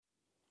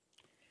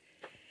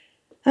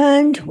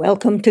And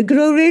welcome to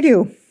Grow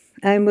Radio.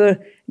 And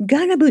we're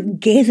going about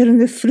gathering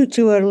the fruits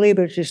of our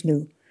labour just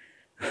now.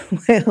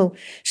 Well,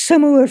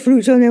 some of our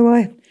fruits on the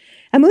way.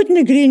 I'm out in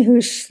the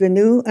greenhouse the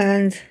new,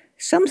 and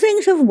some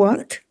things have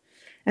worked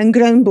and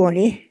ground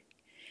bonny.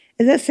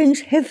 Other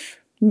things have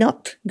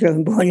not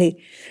ground bonny.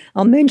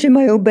 I'll mention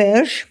my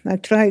auberge. I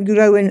tried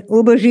growing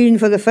aubergine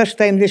for the first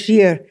time this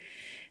year.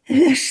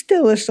 They're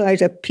still the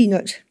size of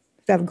peanuts.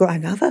 I've got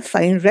another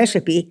fine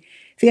recipe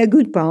for a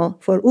good pal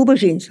for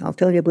aubergines. I'll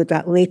tell you about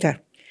that later.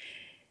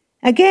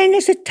 Again,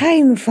 it's a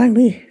time when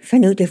we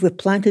find out if we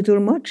planted too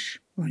much,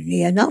 or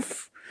nae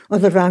enough, or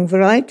the wrong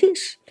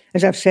varieties.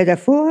 As I've said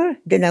before,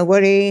 dinna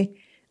worry,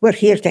 we're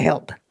here to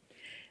help.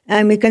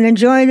 And we can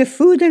enjoy the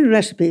food and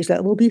recipes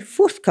that will be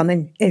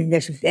forthcoming in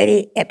this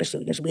very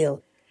episode as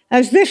well.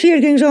 As this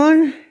year goes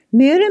on,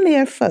 more and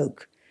more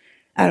folk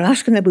are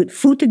asking about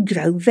food to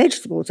grow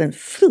vegetables and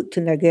fruit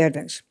in their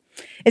gardens.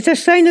 It's a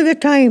sign of the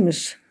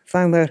times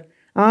when we're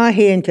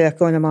having to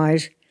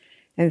economise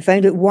and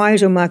find it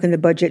wise on making the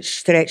budget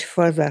stretch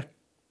further.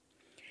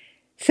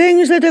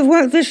 Things that have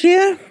worked this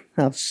year,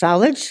 well,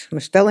 salads. I'm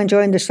still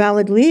enjoying the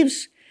salad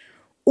leaves.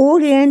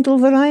 Oriental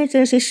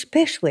varieties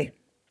especially.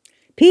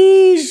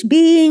 Peas,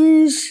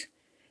 beans,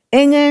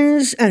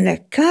 onions, and the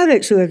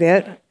carrots over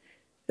there,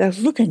 they're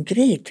looking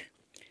great.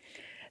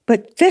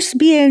 But this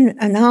being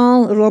an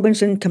Al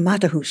Robinson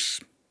tomato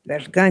house,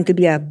 there's going to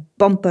be a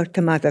bumper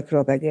tomato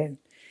crop again.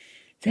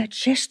 They're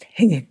just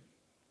hanging.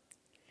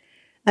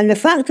 And the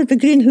fact that the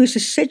greenhouse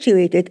is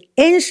situated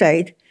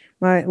inside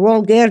my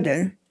wall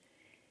garden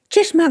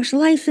just makes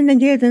life in the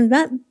garden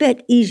that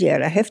bit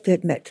easier, I have to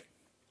admit.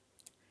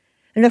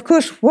 And of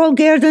course, wall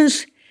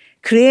gardens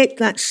create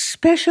that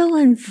special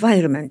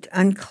environment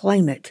and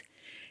climate,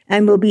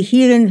 and we'll be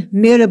hearing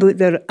more about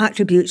their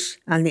attributes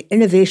and the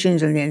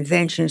innovations and the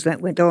inventions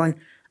that went on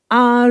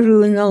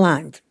around the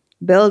land,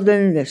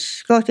 building the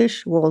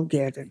Scottish wall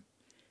garden.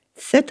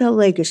 Fit a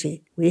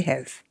legacy we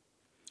have.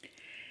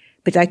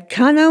 But I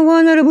canna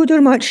wander about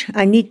her much.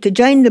 I need to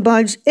join the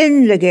buds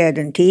in the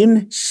garden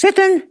team,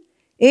 sitting,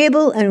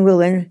 able and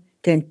willing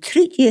to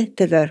entreat you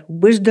to their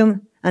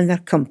wisdom and their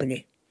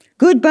company.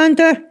 Good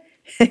banter,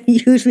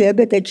 usually a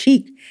bit of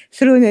cheek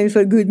thrown in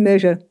for good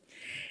measure.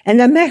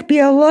 And there might be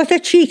a lot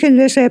of cheek in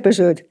this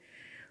episode.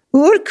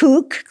 Our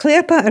cook,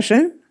 Claire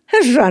Patterson,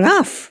 has run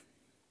off.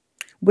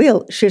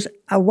 Well, she's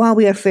away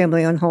with her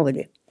family on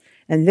holiday,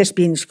 and this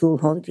being school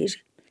holidays.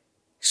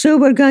 So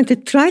we're going to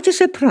try to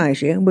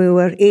surprise you with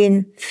our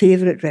own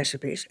favourite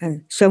recipes,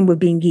 and some we've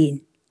been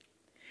given.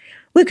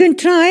 We can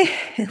try.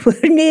 We're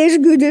not as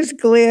good as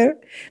Claire,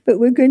 but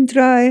we can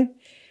try.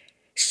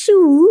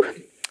 So,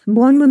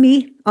 one with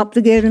me up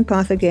the garden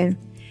path again,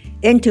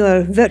 into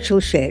our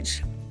virtual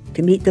sheds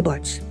to meet the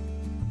buds.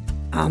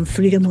 I'm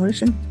Frida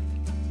Morrison.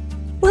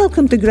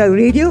 Welcome to Grow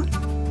Radio.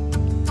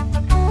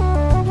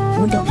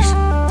 Oh, dogs.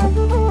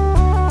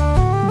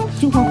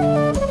 Too hot.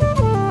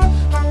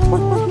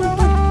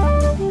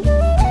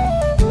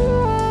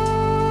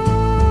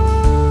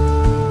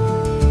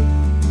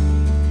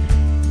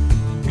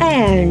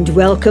 And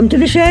welcome to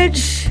the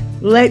sheds.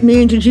 Let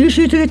me introduce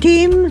you to the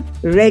team,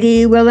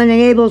 ready, willing and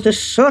able to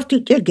sort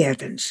out your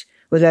gardens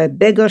with our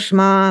big or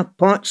small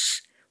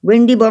pots,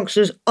 windy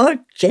boxes or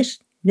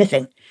just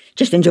nothing.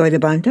 Just enjoy the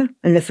banter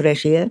and the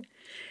fresh air.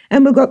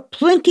 And we've got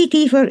plenty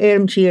tea for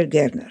armchair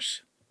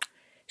gardeners.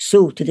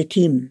 So to the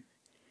team,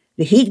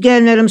 the heat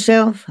gardener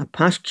himself, a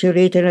past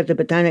curator at the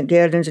Botanic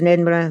Gardens in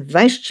Edinburgh,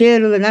 Vice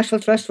Chair of the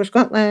National Trust for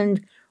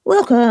Scotland,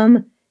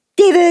 welcome,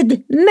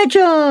 David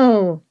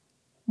Mitchell.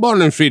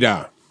 Morning,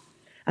 Frida.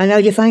 And how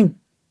do you find?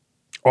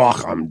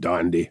 Och, I'm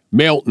dandy.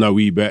 Melting a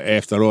wee bit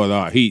after all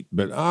that heat,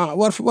 but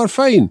we're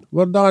fine.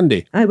 We're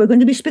dandy. Aye, we're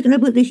going to be speaking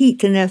about the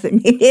heat and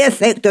the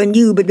effect on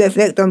you, but the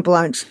effect on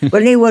plants.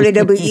 We're not worried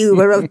about you,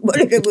 we're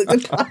worried about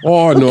the plants.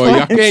 Oh, no,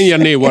 you're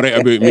not worried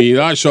about me.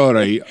 That's all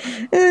right.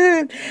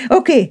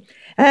 Okay,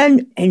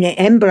 and in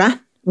Edinburgh,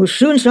 we're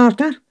Soon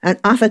Sorter and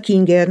Arthur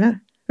Keen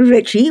Gardener,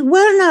 Richie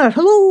Werner.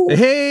 Hello.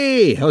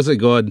 Hey, how's it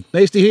going?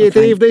 Nice to hear you,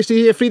 Dave. Nice to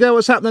hear you, Frida.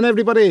 What's happening,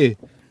 everybody?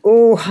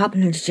 Oh,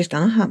 happening's just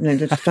happening.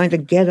 Just trying to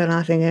gather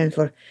everything in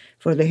for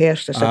the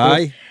hairst, I suppose.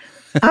 Aye.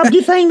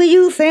 Abdi fine with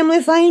you?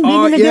 Family fine?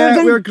 Being in the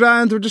garden? We're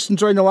grand. We're just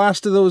enjoying the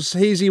last of those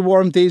hazy,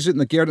 warm days out in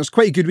the garden. It's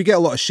quite good. We get a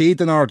lot of shade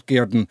in our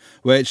garden,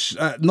 which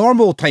at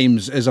normal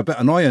times is a bit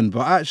annoying,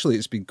 but actually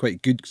it's been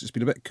quite good because it's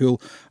been a bit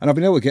cool. And I've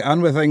been able to get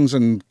on with things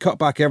and cut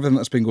back everything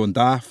that's been going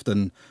daft.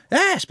 And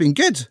yeah, it's been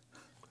good.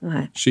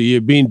 Aye. So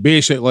you've been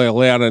basically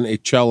learning to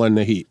chill in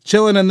the heat.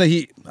 Chilling in the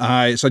heat.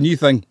 Aye, it's a new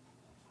thing.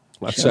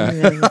 That's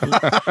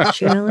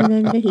Chilling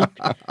in the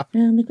heat.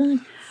 Oh my God.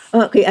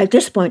 Okay, at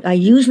this point, I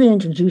usually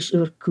introduce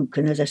our cook,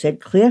 and as I said,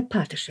 Claire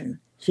Patterson,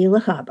 Sailor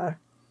Harbour,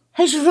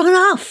 has run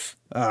off.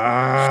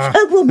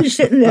 I will be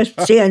sitting there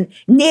saying,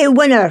 "No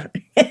winner."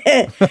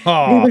 They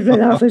would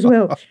run off as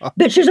well.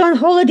 But she's on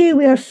holiday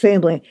with her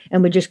family,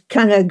 and we just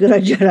kind of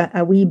grudge her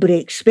a wee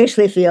break,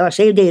 especially for us,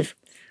 eh, Dave?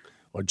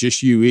 Or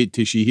just you wait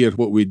till she hears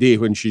what we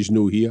do when she's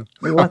no here.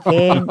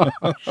 Okay.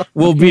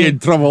 We'll be in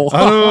trouble.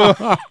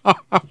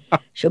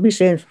 She'll be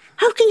saying,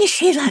 how can you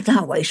say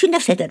that way? Shouldn't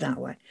have said it that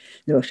way.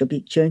 No,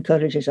 she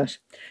encourages us.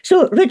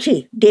 So,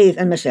 Richie, Dave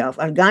and myself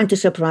are going to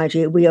surprise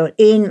you with our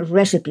own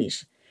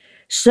recipes.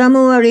 Some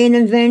of our own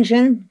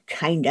invention,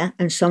 kinda,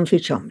 and some for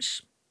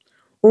chums.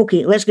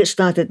 Okay, let's get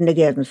started in the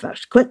garden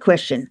first. Quick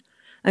question.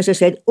 As I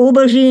said,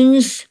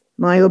 aubergines.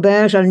 My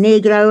auberges are nae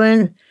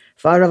growing.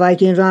 Far as I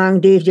can wrong,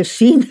 Dave, you've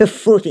seen the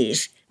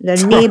footies.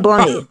 They're nae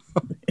bonny.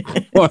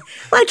 What?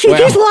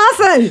 She's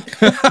laughing.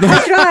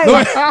 That's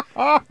right.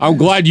 I'm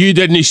glad you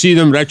didn't see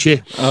them,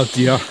 Richie. Oh,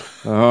 dear.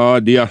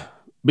 Oh, dear.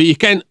 But you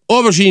can,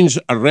 aubergines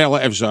are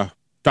relatives of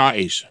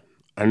tatties,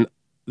 and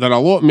they're a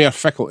lot more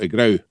fickle to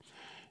grow.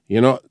 You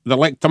know, they're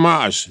like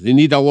tomatoes. They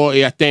need a lot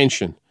of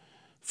attention.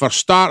 For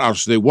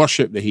starters, they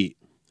worship the heat,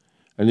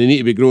 and they need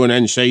to be growing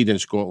inside in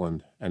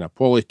Scotland, in a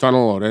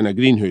polytunnel or in a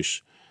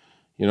greenhouse.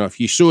 You know, if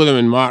you sow them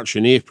in March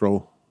and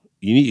April,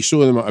 you need to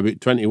sow them at about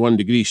 21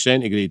 degrees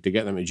centigrade to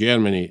get them to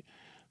germinate,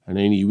 and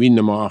then you wean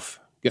them off,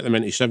 get them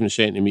into 7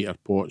 centimetre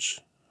pots,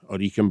 or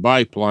you can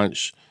buy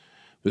plants.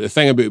 But the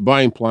thing about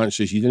buying plants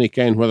is you don't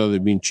know whether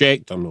they've been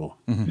checked or no.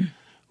 Mm-hmm.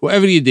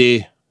 Whatever you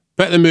do,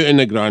 put them out in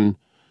the ground,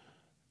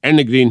 in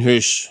the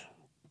greenhouse,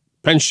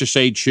 pinch the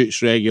side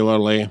shoots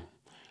regularly,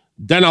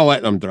 dinna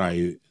let them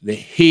dry out. They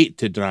hate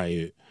to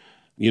dry out.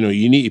 You know,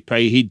 you need to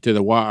pay heed to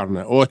the watering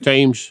at all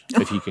times.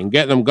 If you can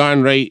get them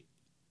going right,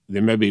 they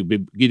maybe be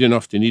good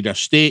enough to need a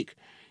stake.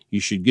 You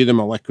should give them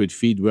a liquid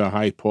feed with a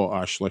high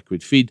potash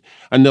liquid feed.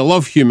 And they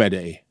love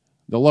humidity.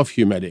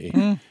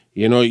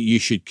 You know, you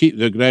should keep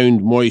the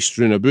ground moist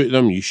round about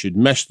them. You should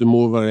mist them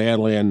over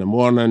early in the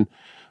morning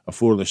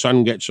before the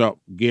sun gets up.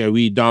 Get a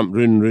wee damp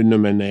round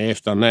them in the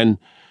afternoon,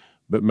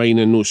 but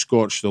minding no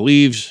scorch the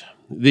leaves.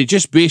 They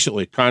just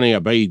basically can't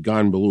abide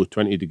going below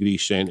 20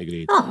 degrees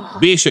centigrade. Oh.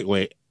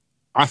 Basically,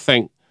 I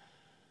think,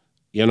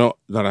 you know,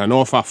 they're an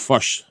awful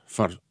fuss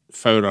for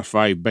 4 or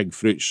 5 big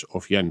fruits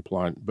off yon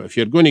plant. But if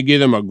you're going to give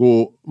them a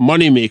go,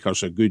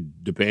 Moneymaker's a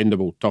good,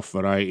 dependable, tough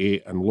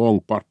variety, and Long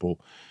Purple.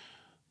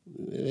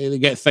 They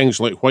get things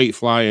like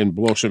Whitefly and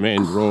Blossom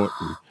End Rot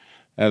and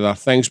other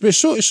things. But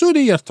so do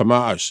your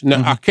tomatoes.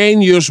 Now, I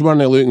ken yours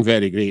weren't looking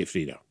very great,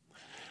 Frida.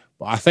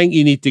 But I think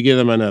you need to give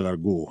them another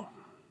go.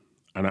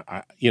 And,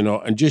 you know,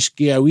 and just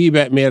give a wee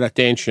bit more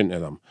attention to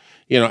them.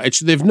 You know,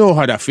 they've not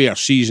had a fair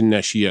season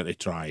this year to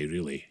try,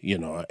 really. You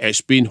know,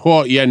 it's been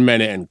hot one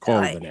minute and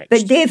cold the next.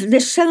 But Dave, they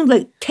sound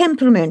like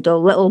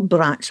temperamental little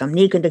brats. I'm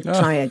not going to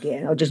try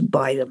again. I'll just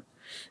buy them.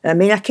 I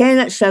mean, I ken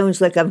it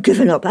sounds like I've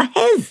given up. I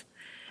have.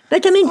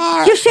 But I mean,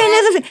 you're saying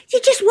everything.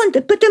 You just want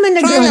to put them in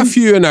the ground. Try a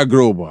few in a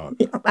grow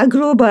bag. A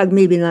grow bag,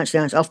 maybe that's the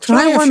answer. I'll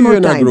try one more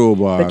time.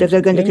 But if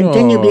they're going to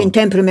continue being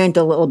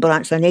temperamental little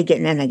brats, they're not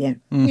getting in again.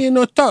 You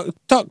know, tuck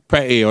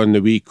pity on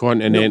the wee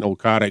continental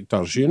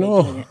characters, you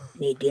know.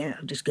 Yeah,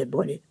 I'll just get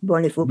bonny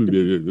folk.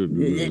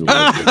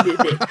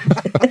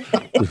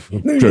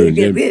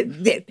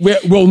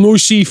 We'll no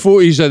see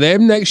photos of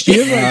them next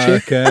year,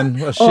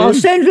 I'll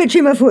send Richie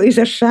my photos.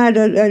 They're sad.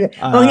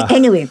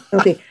 Anyway,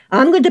 okay.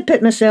 I'm going to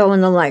put myself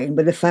on the line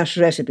with the first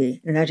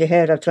recipe. And as you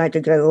heard, I've tried to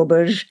grow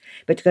aubergines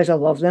because I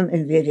love them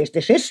in various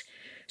dishes.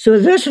 So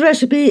this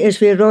recipe is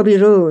for Robbie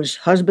Rose,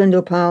 husband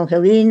of pal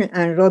Helene,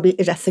 and Robbie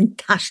is a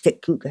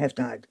fantastic cook, I have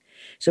to add.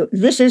 So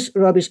this is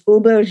Robbie's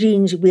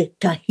aubergines with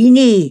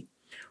tahini.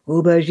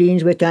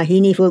 Aubergines with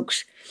tahini,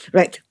 folks.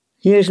 Right,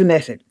 here's the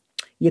method.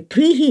 You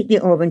preheat the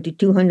oven to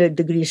 200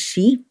 degrees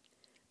C,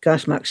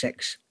 gas mark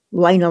 6.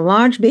 Line a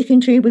large baking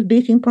tray with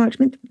baking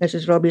parchment. This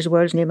is Robbie's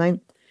words, not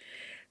mine.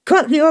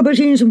 Cut the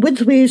aubergines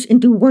widthways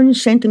into 1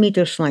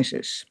 centimetre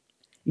slices.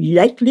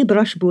 Lightly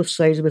brush both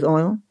sides with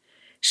oil.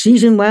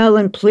 Season well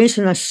and place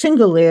in a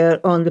single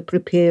layer on the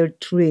prepared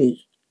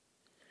tray.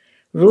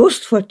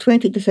 Roast for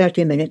 20 to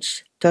 30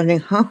 minutes, turning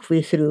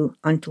halfway through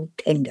until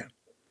tender.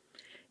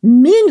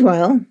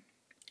 Meanwhile,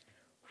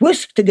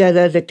 whisk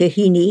together the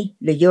tahini,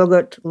 the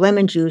yoghurt,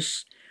 lemon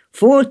juice,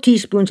 4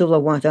 teaspoons of the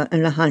water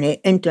and the honey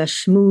into a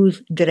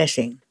smooth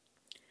dressing.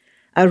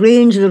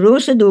 Arrange the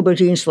roasted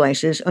aubergine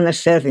slices on a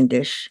serving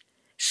dish,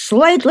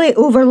 slightly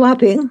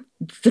overlapping,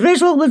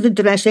 drizzle with the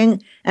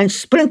dressing, and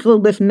sprinkle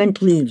with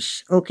mint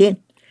leaves, okay?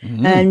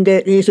 And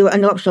so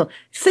an optional.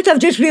 I've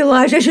just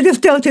realised I should have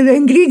told you the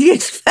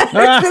ingredients first.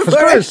 Where did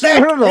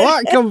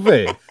that come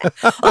from?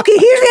 Okay,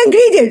 here's the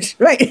ingredients,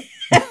 right?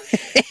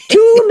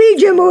 2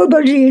 medium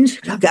aubergines.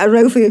 I've got a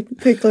row for you,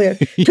 Claire.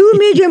 2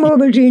 medium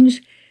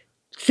aubergines,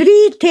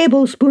 3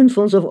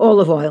 tablespoonfuls of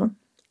olive oil,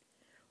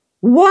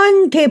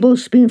 1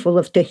 tablespoonful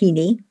of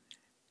tahini,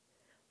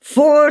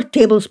 4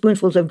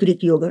 tablespoonfuls of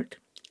Greek yogurt,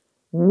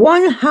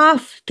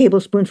 1/2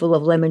 tablespoonful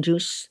of lemon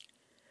juice,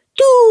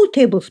 2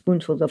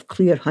 tablespoonfuls of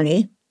clear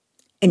honey,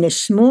 and a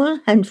small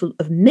handful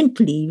of mint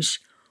leaves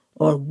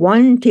or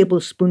 1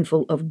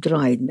 tablespoonful of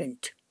dried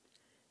mint.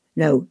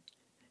 Now,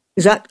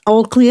 is that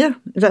all clear?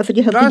 Is that what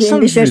you have to do? That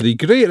sounds really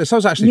great. It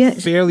sounds actually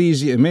fairly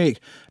easy to make.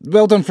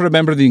 Well done for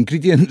remembering the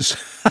ingredients.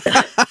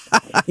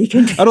 You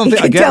can, I don't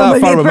think I get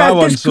that far with my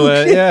one,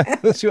 so yeah,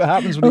 let's see what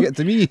happens when you get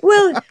to me.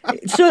 Well,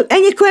 so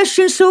any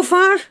questions so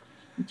far?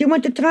 Do you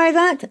want to try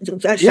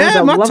that?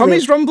 Yeah, my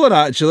tummy's rumbling,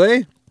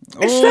 actually.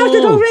 It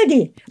started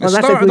already. Well,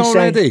 that's a good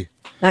sign.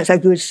 That's a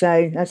good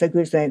sign. That's a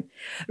good sign.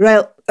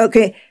 Right,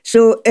 okay.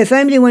 So if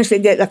anybody wants to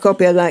get a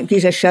copy of that, give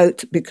us a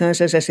shout,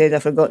 because, as I said, I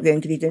forgot the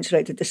ingredients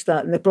right at the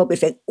start, and they probably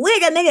said,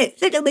 wait a minute,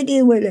 what are we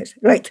doing with this?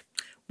 Right.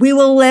 We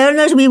will learn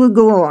as we will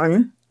go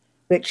on.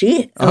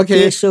 Richie.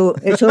 Okay, so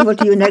it's over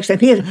to you next time.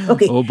 Here,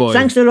 okay. Oh boy.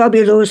 Thanks to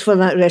Robbie Rose for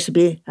that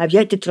recipe. I've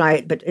yet to try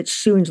it, but it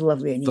sounds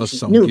lovely and easy. Does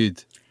sound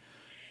good.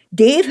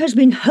 Dave has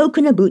been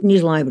howking about in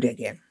his library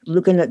again,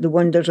 looking at the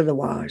wonders of the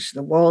wars,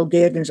 the walled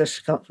gardens of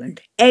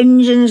Scotland,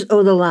 engines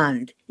of the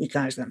land, he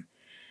calls them.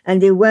 And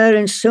they were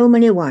in so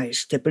many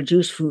ways to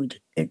produce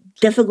food in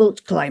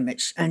difficult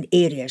climates and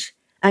areas,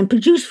 and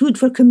produce food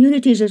for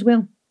communities as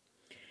well.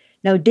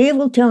 Now, Dave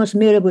will tell us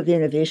more about the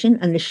innovation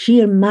and the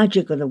sheer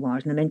magic of the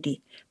wars in a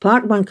minute.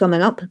 Part 1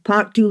 coming up,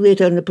 part 2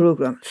 later in the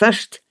programme.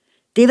 First,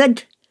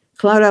 David,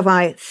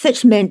 clarify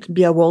what's meant to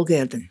be a walled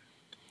garden.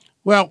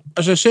 Well,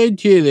 as I said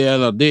to you the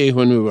other day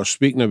when we were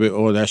speaking about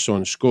all this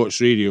on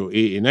Scots Radio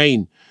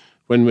 89,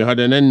 when we had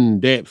an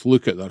in-depth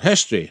look at their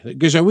history, it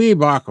goes away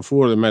back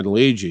before the Middle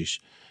Ages.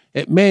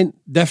 It meant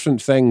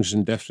different things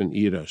in different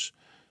eras.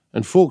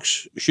 And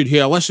folks should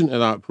hear listen to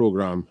that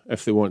programme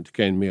if they want to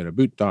ken more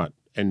about that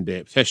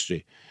in-depth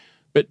history.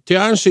 But to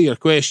answer your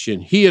question,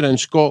 here in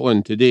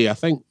Scotland today, I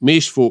think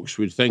most folks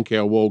would think of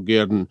a walled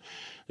garden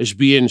as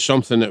being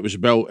something that was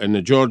built in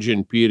the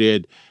Georgian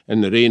period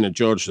in the reign of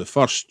George I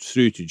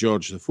through to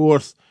George IV,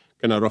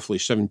 kind of roughly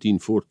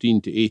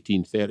 1714 to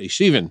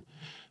 1837.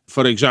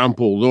 For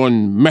example, the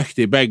one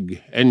michty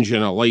big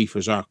engine of life,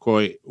 as I call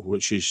it,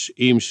 which is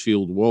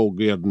Amesfield Walled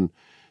Garden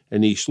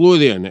in East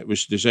Lothian. It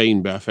was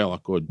designed by a fella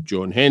called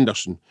John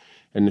Henderson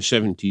in the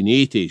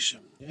 1780s.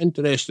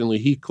 Interestingly,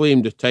 he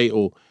claimed the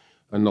title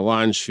on the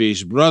land's for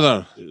his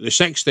brother, the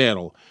 6th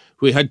Earl,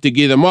 who had to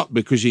give them up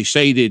because he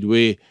sided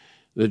with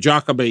the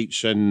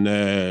Jacobites in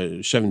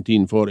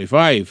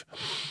 1745.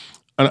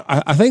 And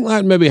I think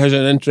that maybe has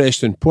an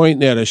interesting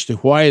point there as to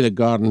why the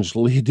garden's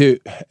laid out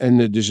in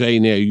the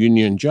design of a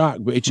Union Jack.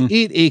 But it's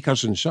 8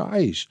 acres in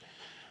size.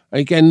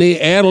 Again, the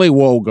early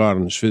wall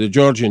gardens for the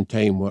Georgian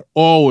time were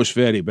always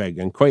very big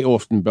and quite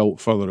often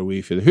built further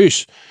away from the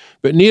house.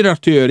 But nearer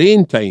to our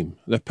own time,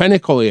 the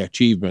pinnacle of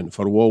achievement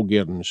for wall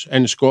gardens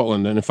in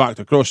Scotland, and in fact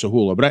across the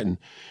whole of Britain,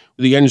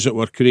 the inns that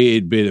were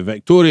created by the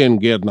Victorian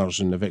gardeners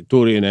and the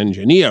Victorian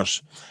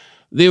engineers,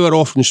 they were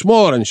often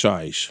smaller in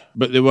size,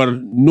 but they were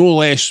no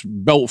less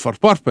built for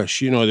purpose.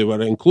 You know, they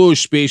were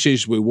enclosed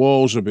spaces with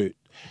walls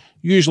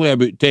usually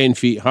about 10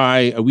 feet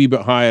high, a wee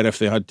bit higher if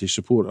they had to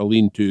support a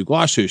lean-to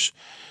glasshouse.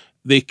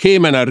 They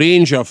came in a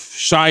range of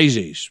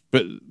sizes,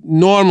 but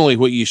normally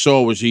what you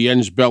saw was the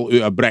inns built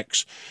out of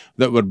bricks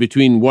that were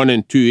between 1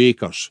 and 2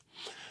 acres.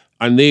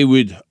 And they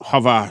would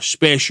have a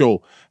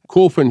special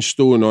coping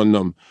stone on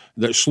them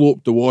that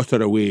sloped the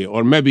water away,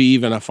 or maybe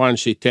even a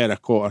fancy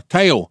terracotta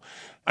tile.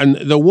 And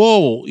the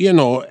wall, you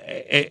know,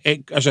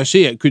 as I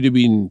say, it could have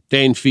been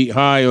 10 feet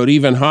high or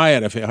even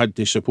higher if it had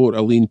to support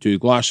a lean-to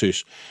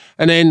glasshouse.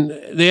 And then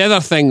the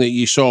other thing that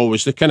you saw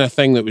was the kind of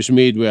thing that was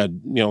made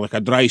with, like a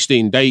dry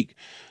stone dyke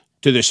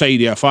to the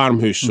side of a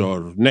farmhouse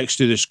or next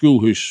to the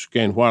schoolhouse,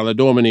 again, where the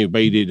dominie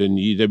bided, and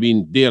you'd have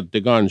been dared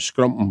to go and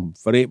scrumping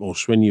for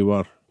apples when you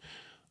were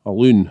a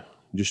loon,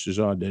 just as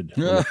I did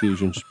on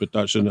occasions, but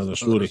that's another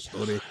story.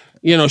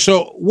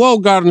 So wall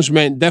gardens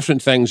meant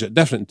different things at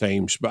different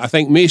times, but I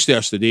think most of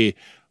us today,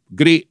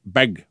 great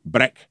big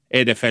brick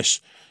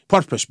edifice,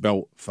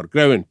 purpose-built for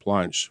growing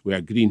plants with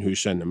a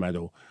greenhouse in the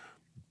middle.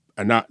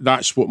 And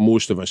that's what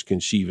most of us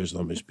conceive as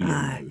them as being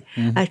now.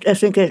 I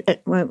think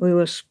when we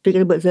were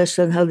speaking about this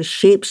and how the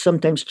shapes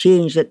sometimes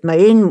change, that my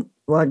own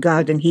walled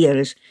garden here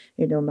is,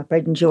 my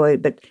pride and joy,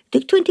 but it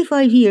took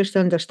 25 years to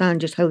understand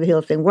just how the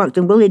whole thing worked.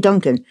 And Willie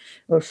Duncan,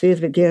 our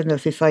favourite gardener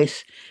for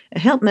Fife,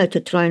 helped me to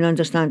try and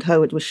understand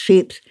how it was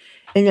shaped.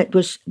 And it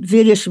was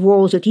various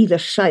walls at either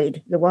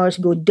side. The walls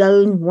go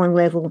down one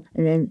level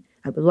and then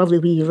a lovely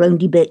wee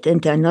roundy bit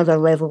into another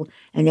level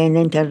and then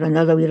into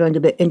another wee roundy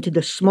bit into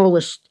the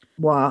smallest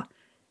wa,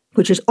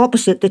 which is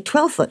opposite the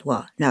 12-foot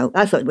wa. Now,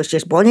 I thought it was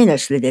just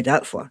bonniness they did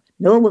that for.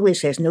 No, Willie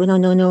says, no.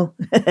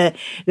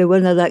 They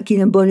weren't that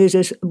keen on bonnies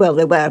as, well,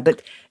 they were,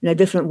 but in a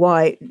different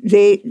way.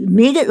 They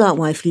made it that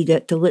way,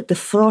 Frida, to let the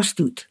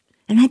frost out.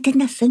 And I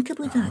didn't think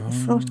about that. The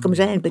frost comes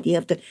in, but you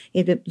have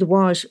the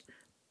wars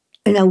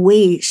in a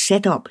way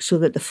set up so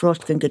that the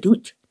frost can get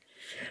out.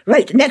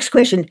 Right, next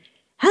question.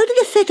 How do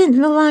they fit into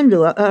the land,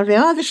 though? Are they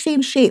all the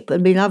same shape? I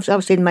mean,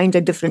 I've seen mine's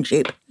a different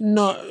shape.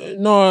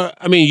 No.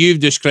 I mean,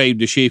 you've described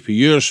the shape of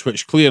yours,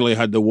 which clearly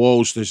had the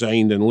walls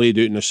designed and laid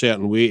out in a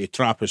certain way to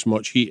trap as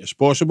much heat as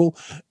possible,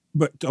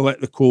 but to let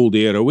the cold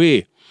air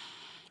away.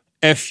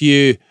 If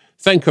you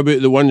think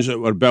about the ones that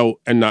were built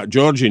in that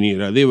Georgian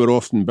era, they were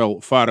often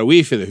built far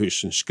away from the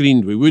house and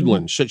screened with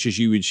woodland, such as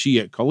you would see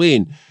at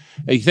Culzean.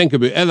 If you think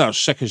about others,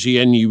 such as the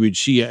inn you would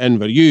see at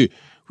Inverewe,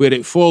 where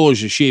it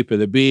follows the shape of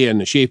the bay and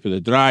the shape of the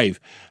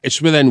drive.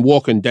 It's within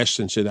walking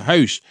distance of the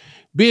house.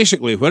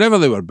 Basically, wherever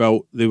they were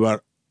built, they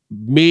were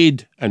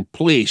made and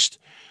placed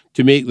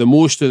to make the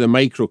most of the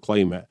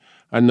microclimate,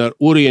 and their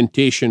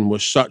orientation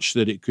was such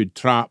that it could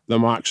trap the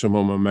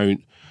maximum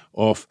amount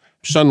of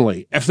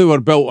sunlight. If they were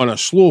built on a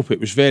slope,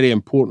 it was very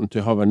important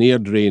to have an air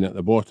drain at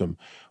the bottom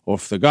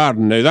of the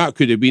garden. Now, that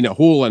could have been a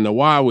hole in the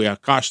wall with a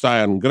cast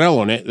iron grill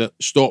on it that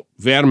stopped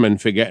vermin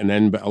from getting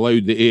in but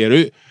allowed the air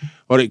out,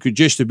 or it could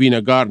just have been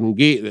a garden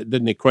gate that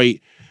didn't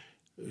quite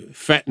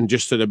fit and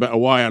just had a bit of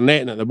wire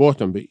netting at the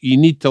bottom. But you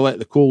need to let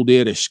the cold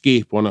air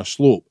escape on a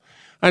slope.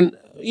 And,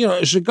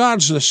 as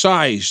regards the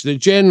size, the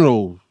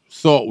general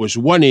thought was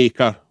 1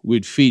 acre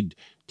would feed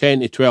 10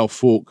 to 12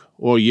 folk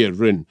all year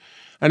round.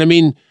 And I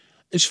mean,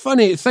 it's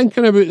funny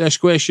thinking about this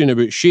question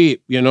about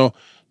shape,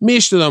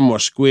 most of them were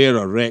square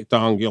or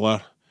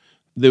rectangular.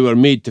 They were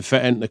made to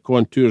fit into the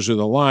contours of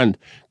the land.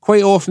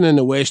 Quite often in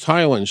the West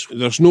Highlands,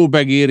 there's no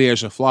big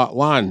areas of flat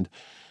land.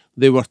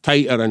 They were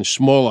tighter and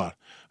smaller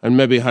and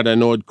maybe had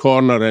an odd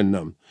corner in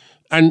them.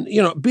 And,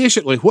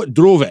 basically what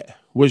drove it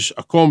was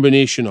a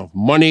combination of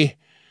money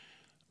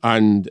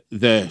and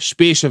the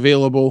space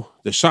available,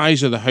 the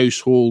size of the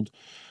household,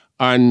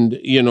 and,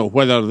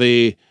 whether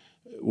they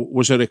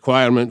was a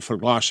requirement for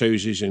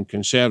glasshouses and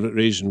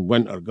conservatories and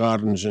winter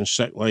gardens and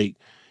sick like.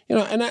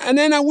 And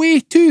in a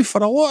way too,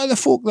 for a lot of the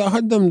folk that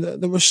had them,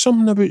 there was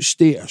something about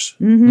status.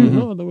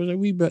 Mm-hmm. There was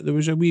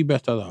a wee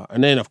bit of that.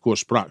 And then, of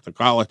course,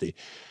 practicality.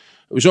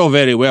 It was all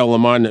very well the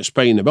man that's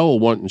paying the bill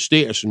wanting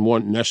status and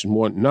wanting this and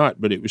wanting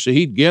that, but it was the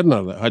head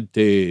gardener that had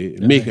to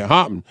make it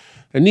happen.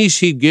 And these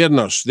head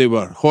gardeners, they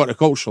were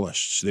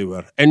horticulturalists, they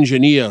were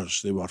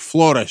engineers, they were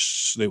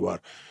florists, they were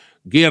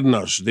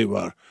gardeners, they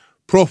were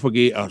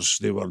propagators,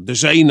 they were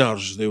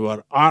designers, they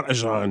were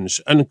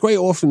artisans, and quite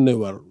often they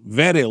were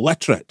very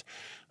literate.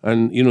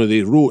 And,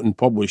 they wrote and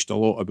published a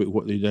lot about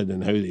what they did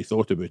and how they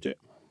thought about it.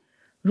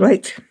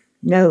 Right.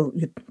 Now,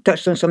 you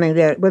touched on something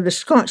there. Were the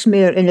Scots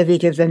more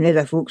innovative than the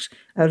other folks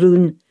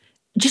around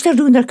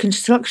their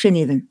construction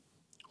even?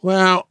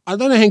 Well, I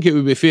don't think it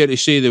would be fair to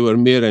say they were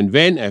more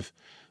inventive,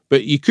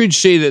 but you could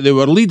say that they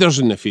were leaders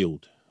in the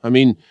field. I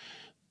mean,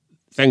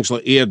 things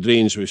like air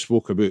drains we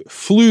spoke about,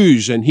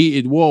 flues and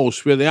heated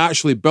walls where they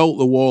actually built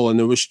the wall and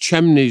there was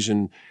chimneys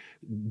and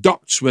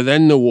ducts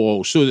within the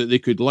wall so that they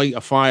could light a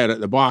fire at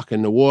the back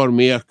and the warm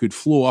air could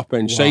flow up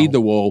inside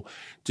the wall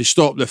to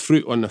stop the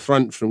fruit on the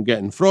front from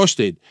getting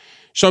frosted.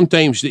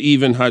 Sometimes they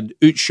even had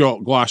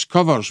outshot glass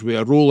covers with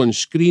a rolling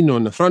screen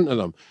on the front of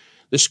them.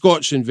 The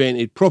Scots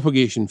invented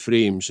propagation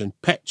frames and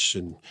pits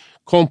and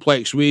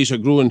complex ways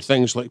of growing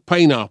things like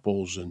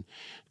pineapples and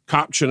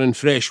capturing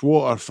fresh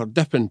water for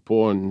dipping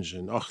ponds,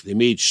 and they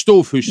made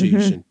stove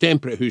houses and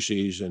temperate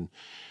houses, and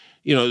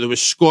there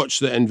was Scots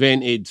that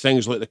invented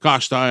things like the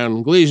cast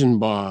iron glazing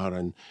bar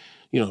and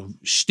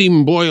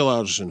steam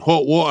boilers and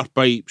hot water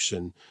pipes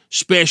and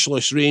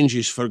specialist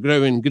ranges for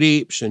growing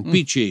grapes and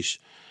peaches.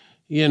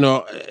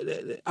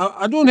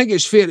 I don't think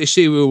it's fair to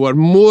say we were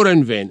more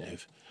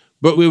inventive,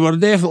 but we were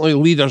definitely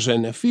leaders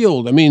in the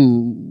field. I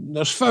mean,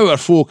 there's four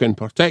folk in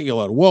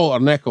particular,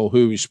 Walter Nichol,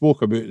 who we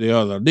spoke about the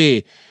other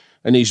day,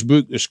 in his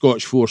book, The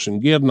Scotch Force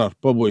and Gardener,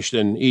 published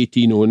in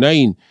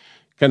 1809,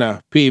 kind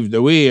of paved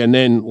the way, and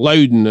then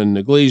Loudon and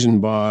the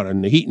glazing bar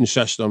and the heating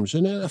systems.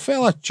 And then a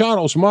fella,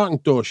 Charles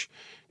Mackintosh,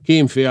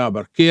 came from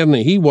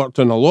Abercairnie. He worked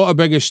on a lot of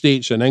big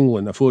estates in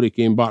England before he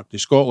came back to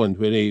Scotland,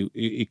 where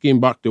he came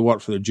back to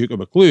work for the Duke of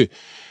Buccleuch.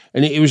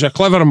 And he was a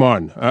clever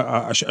man,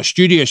 a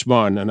studious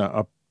man, and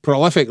a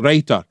prolific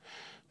writer.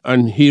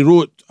 And he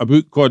wrote a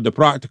book called The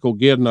Practical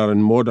Gardener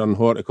and Modern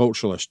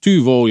Horticulturalist,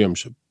 2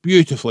 volumes,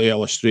 beautifully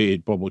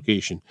illustrated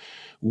publication.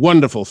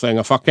 Wonderful thing.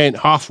 If I kent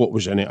half what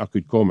was in it, I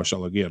could call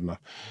myself a gardener.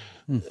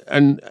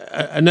 And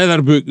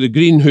another book, The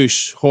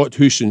Greenhouse,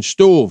 Hothouse and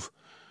Stove,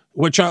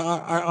 which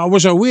I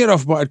was aware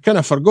of, but I'd kind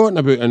of forgotten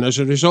about. And as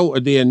a result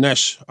of doing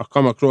this, I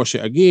come across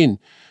it again.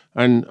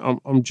 And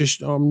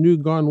I'm new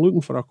gone looking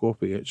for a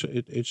copy.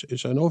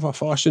 It's an awful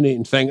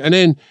fascinating thing. And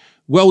then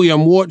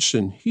William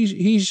Watson,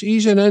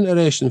 he's an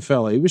interesting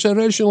fella. He was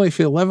originally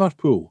from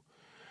Liverpool,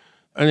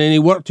 and then he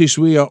worked his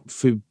way up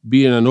from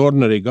being an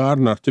ordinary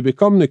gardener to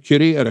become the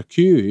curator of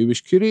Kew. He was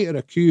curator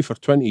of Kew for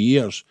 20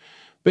 years,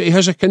 but he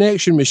has a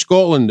connection with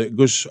Scotland that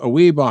goes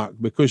way back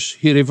because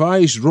he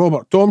revised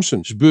Robert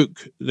Thompson's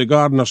book, The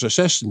Gardener's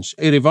Assistants.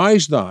 He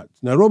revised that.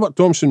 Now, Robert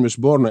Thompson was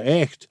born at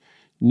Echt,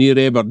 near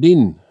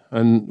Aberdeen,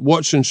 and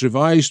Watson's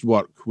revised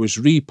work was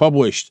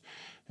republished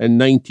in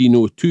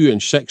 1902 in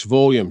 6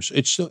 volumes.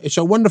 It's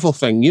a wonderful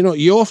thing.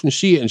 You often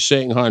see it in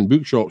second-hand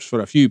bookshops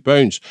for a few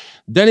pounds.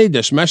 Don't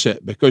dismiss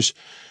it, because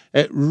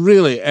it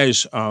really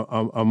is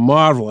a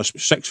marvellous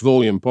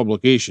 6-volume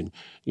publication,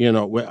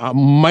 with a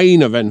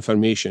mine of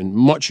information,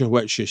 much of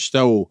which is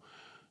still,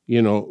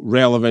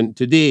 relevant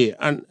today.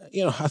 And,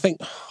 I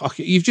think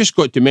you've just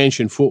got to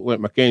mention folk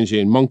like Mackenzie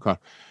and Munker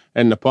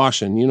in the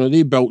passing.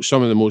 They built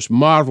some of the most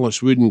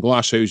marvellous wooden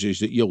glasshouses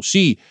that you'll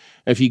see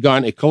if you go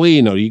into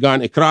Culzean or you go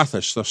into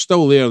Crathis. They're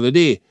still there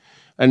today.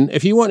 And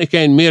if you want to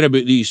ken more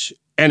about these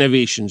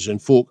innovations in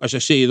folk. As I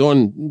say,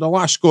 on the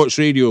last Scots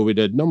Radio we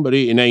did, number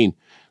 89,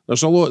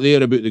 there's a lot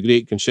there about the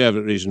great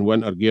conservatories and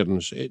winter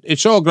gardens.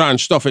 It's all grand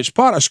stuff. It's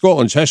part of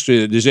Scotland's history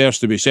that deserves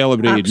to be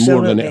celebrated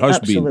more than it has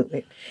been.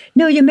 Absolutely.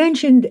 Now, you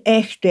mentioned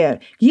Echt there.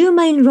 Do you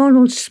mind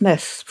Ronald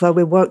Smith, who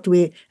we worked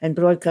with and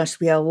broadcast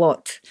with a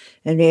lot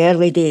in the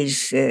early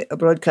days,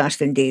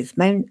 broadcasting days?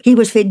 He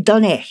was for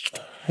Dunecht.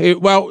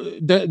 Well,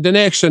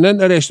 Dunecht's an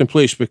interesting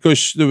place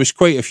because there was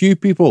quite a few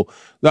people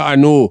that I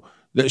know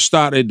that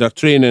started their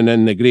training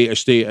in the great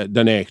estate at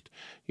Dunecht.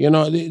 You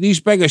know, these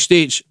big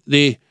estates,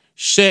 they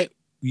set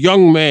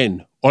young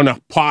men on a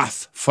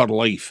path for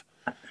life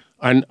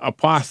and a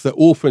path that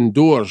opened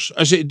doors,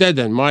 as it did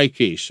in my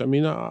case. I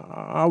mean,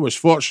 I was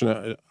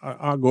fortunate.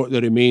 I got the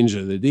remains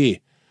of the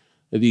day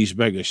of these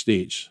big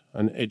estates,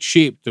 and it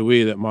shaped the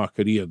way that my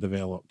career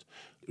developed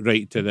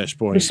right to this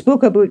point. We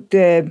spoke about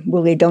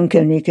Willie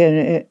Duncan.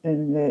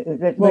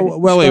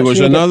 Willie was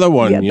another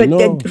one, yeah,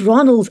 but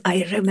Ronald,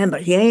 I remember,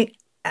 yeah,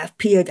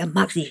 appeared and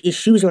Max, his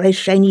shoes were all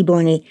shiny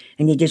bonny,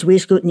 and he had his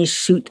waistcoat and his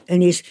suit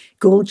and his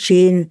gold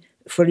chain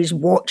for his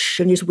watch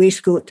and his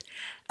waistcoat,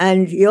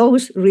 and he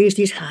always raised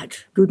his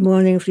hat. Good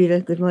morning,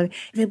 Frida, good morning.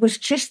 There was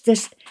just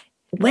this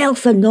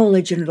wealth of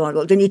knowledge in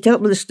Ronald, and he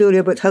told me the story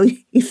about how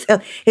he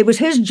felt it was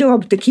his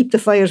job to keep the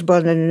fires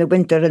burning in the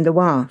winter in the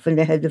WAF, and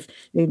they had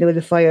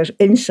the fires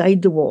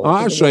inside the wall.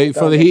 Oh, that's right,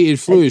 for the heated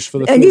flues.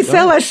 And he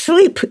fell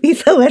asleep. He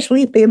fell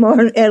asleep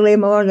early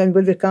morning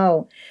with the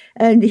cow.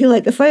 And he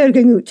let the fire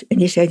go out,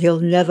 and he said he'll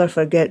never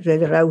forget the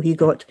row he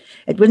got.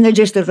 It wasn't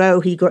just a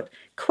row, he got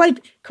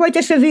quite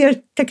a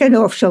severe ticking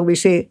off, shall we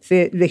say,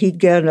 the heat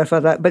garner for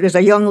that. But as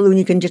a young loon,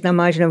 you can just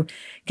imagine him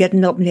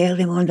getting up in the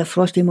early morning, the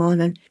frosty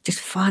morning, just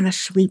falling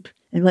asleep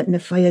and letting the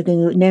fire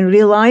go out, and then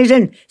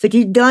realising that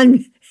he'd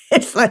done.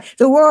 It's like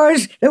the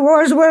wars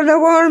weren't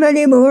warm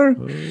anymore.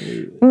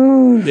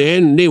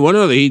 Then no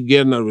wonder the heat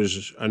garner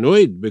was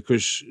annoyed,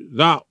 because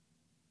that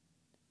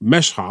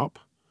mishap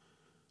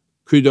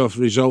could have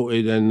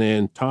resulted in the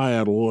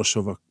entire loss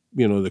of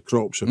the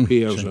crops of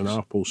pears and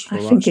apples for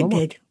that summer. It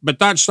did. But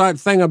that's that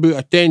thing about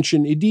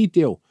attention to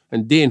detail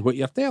and doing what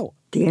you tell.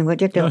 Doing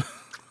what you tell.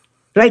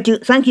 Right,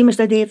 thank you,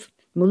 Mr. Dave.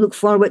 We'll look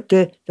forward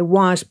to the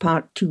WAS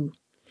Part 2.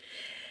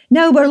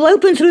 Now, we're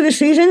loping through the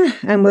season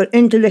and we're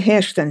into the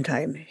hairston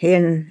time,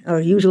 and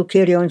our usual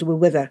carry-ons will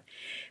wither.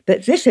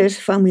 But this is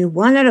when we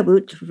wander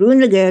about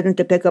round the garden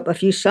to pick up a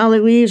few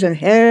salad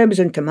and herbs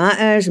and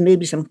tomatoes and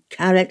maybe some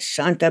carrots,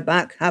 Santa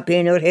back, happy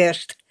in our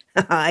hairst.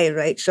 Aye,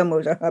 right, some of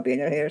us are happy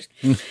in our hairst.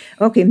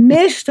 Okay,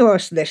 most of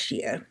us this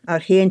year are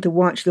here to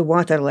watch the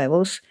water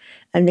levels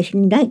and the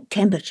night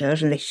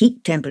temperatures and the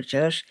heat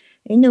temperatures.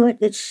 You know,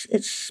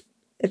 it's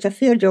a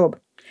fair job.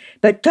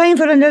 But time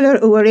for another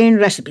of our own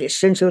recipes.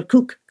 Since our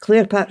cook,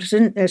 Claire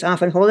Patterson, is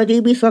off on holiday,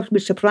 we thought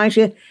we'd surprise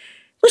you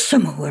with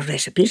some of our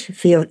recipes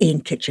for our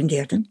own kitchen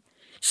garden.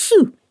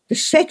 So, the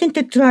second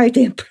to try to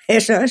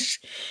impress us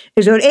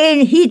is our own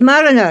heat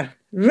mariner,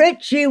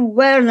 Richie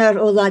Werner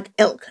of that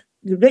ilk.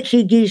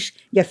 Richie, gives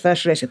your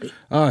first recipe.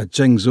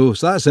 Jings, so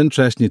that's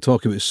interesting you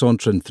talk about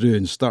sauntering through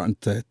and starting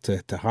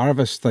to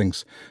harvest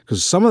things,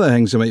 because some of the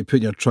things you might put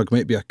in your truck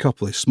might be a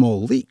couple of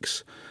small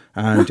leeks,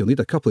 and you'll need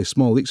a couple of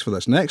small leeks for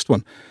this next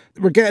one.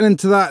 We're getting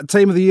into that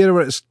time of the year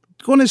where it's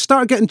going to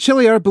start getting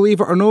chillier, believe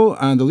it or not,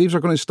 and the leaves are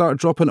going to start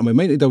dropping, and we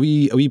might need a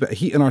wee bit of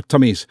heat in our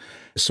tummies.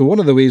 So one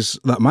of the ways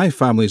that my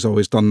family's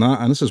always done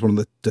that, and this is one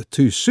of the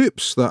two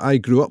soups that I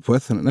grew up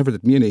with, and it never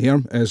did me any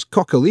harm, is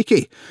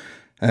cockaleekie.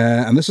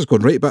 And this is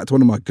going right back to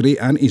one of my great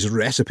auntie's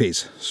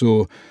recipes.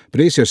 So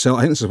brace yourself.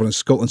 I think this is one of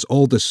Scotland's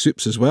oldest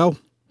soups as well.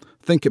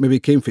 I think it maybe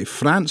came from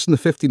France in the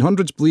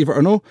 1500s, believe it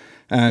or not.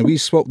 And we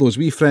swapped those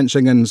wee French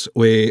onions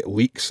with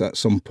leeks at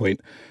some point.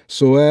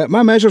 So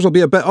my measures will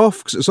be a bit off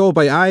because it's all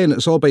by eye and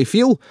it's all by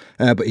feel.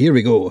 But here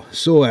we go.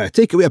 So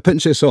take away a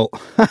pinch of salt.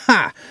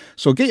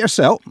 So get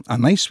yourself a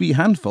nice wee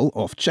handful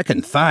of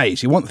chicken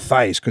thighs. You want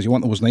thighs because you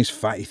want those nice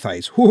fatty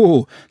thighs.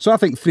 Whoa. So I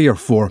think 3 or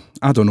 4.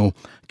 I don't know.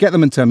 Get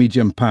them into a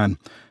medium pan.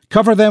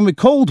 Cover them with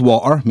cold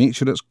water, make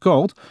sure it's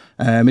cold,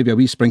 maybe a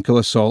wee sprinkle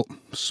of salt,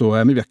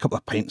 so maybe a couple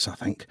of pints I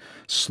think.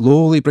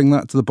 Slowly bring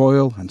that to the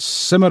boil and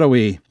simmer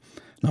away.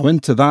 Now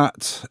into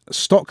that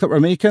stock that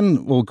we're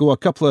making, we'll go a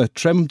couple of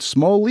trimmed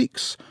small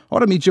leeks,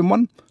 or a medium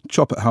one,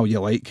 chop it how you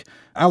like.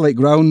 I like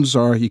rounds,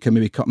 or you can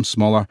maybe cut them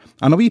smaller,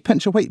 and a wee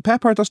pinch of white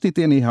pepper doesn't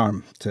do any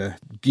harm to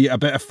get a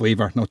bit of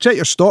flavour. Now check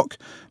your stock,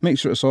 make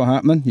sure it's all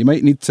happening. You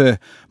might need to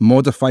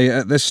modify it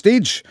at this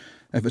stage.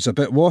 If it's a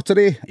bit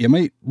watery, you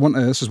might want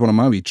to, this is one of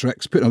my wee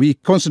tricks, put a wee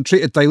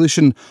concentrated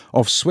dilution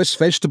of Swiss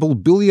vegetable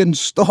bouillon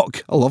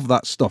stock. I love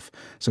that stuff.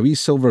 It's a wee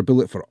silver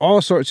bullet for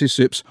all sorts of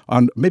soups,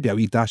 and maybe a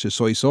wee dash of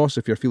soy sauce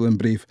if you're feeling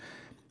brave.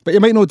 But you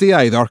might not do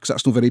either, because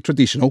that's not very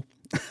traditional.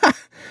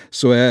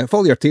 So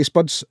follow your taste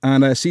buds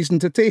and season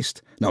to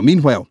taste. Now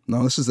meanwhile,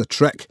 this is the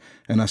trick,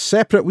 in a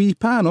separate wee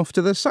pan off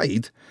to the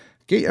side,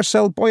 get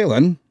yourself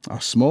boiling a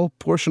small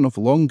portion of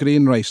long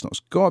grain rice. Now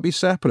it's got to be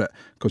separate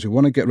because we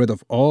want to get rid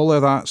of all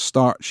of that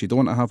starch. You don't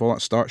want to have all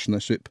that starch in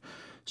the soup.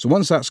 So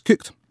once that's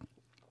cooked,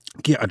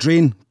 get a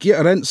drain, get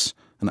a rinse,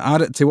 and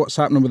add it to what's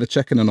happening with the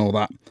chicken and all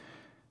that.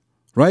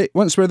 Right,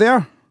 once we're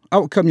there,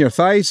 out come your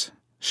thighs,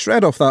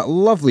 shred off that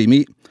lovely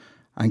meat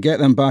and get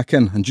them back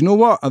in. And do you know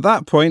what? At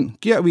that point,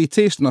 get a wee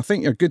taste and I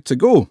think you're good to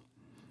go.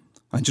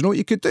 And do you know what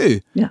you could do?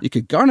 Yeah. You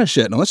could garnish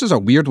it. Now, this is a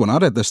weird one. I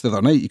read this the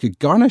other night. You could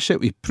garnish it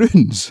with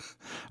prunes.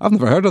 I've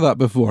never heard of that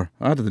before.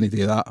 I didn't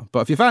do that.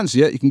 But if you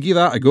fancy it, you can give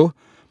that a go.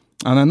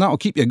 And then that'll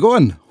keep you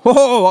going.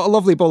 Oh, what a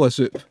lovely bowl of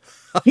soup.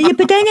 Do you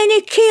put in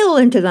any kale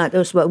into that?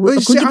 Or what? Well, you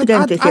Could see, you put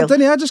into I kale?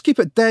 didn't. I just keep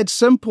it dead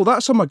simple.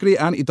 That's how my great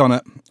auntie done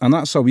it, and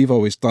that's how we've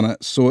always done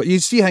it. So you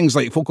see things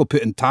like folk will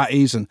put in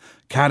tatties and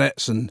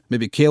carrots and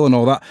maybe kale and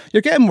all that.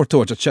 You're getting more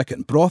towards a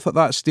chicken broth at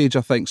that stage,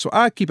 I think. So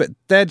I keep it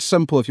dead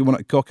simple if you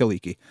want it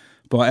cocky-leaky.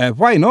 But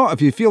why not?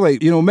 If you feel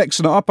like,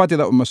 mixing it up, I do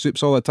that with my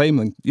soups all the time,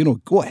 then,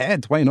 go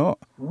ahead. Why not?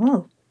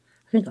 Oh,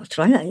 I think I'll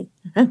try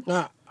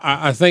that.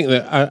 I think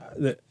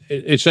that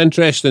it's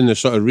interesting the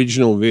sort of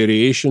regional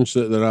variations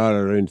that there are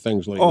around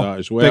things like that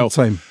as well. Big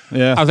time,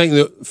 yeah. I think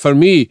that for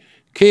me,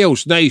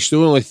 kale's nice. The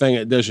only thing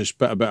it does is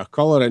put a bit of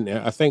colour into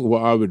it. I think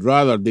what I would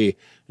rather do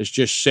is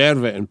just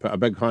serve it and put a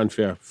big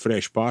handful of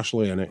fresh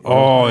parsley in it.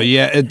 Oh,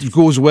 yeah, it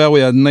goes well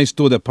with a nice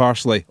dote of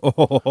parsley.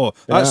 Oh,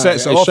 that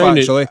sets it off,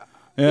 actually.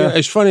 Yeah.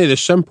 It's funny, the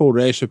simple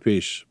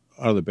recipes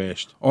are the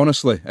best.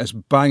 Honestly, it's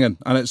banging.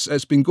 And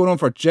it's been going on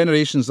for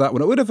generations, that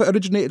one. It would have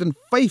originated in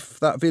Fife,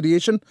 that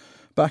variation,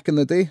 back in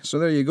the day. So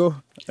there you go.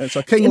 It's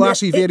a King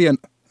Lassie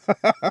variant.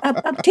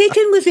 I'm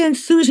taken with the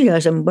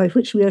enthusiasm by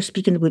which we are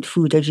speaking about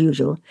food as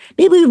usual.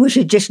 Maybe we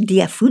should just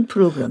do a food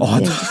programme.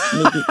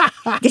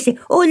 Just say,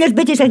 and there's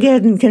bits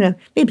again, kind of,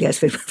 maybe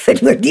that's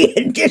what we're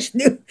doing just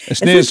now.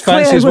 It's not as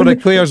fancy as what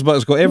it clears, but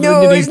it's got everything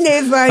you need. No, it's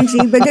not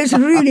fancy, but it's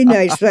really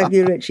nice. Thank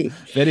you, Richie.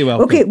 Very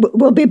welcome. Okay,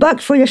 we'll be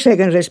back for your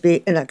second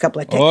recipe in a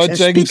couple of ticks. Oh,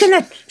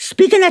 And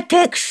speaking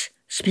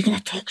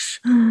of ticks,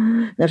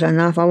 there's an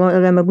awful lot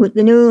of them about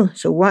the new,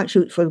 so watch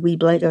out for wee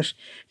blighters.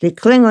 They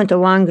cling onto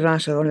land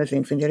grass or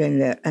anything when you're in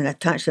there and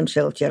attach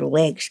themselves to your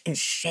legs in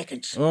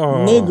seconds.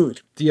 Oh, No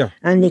good. dear.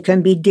 And they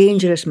can be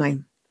dangerous,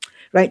 man.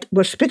 Right,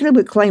 we're speaking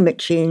about climate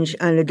change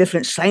and the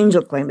different signs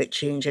of climate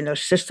change in our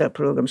sister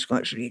programme,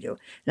 Scottish Radio.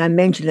 And I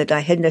mentioned that I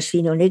hadn't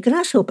seen any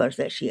grasshoppers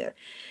this year.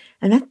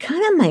 And I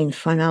can't mind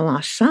when I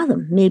last saw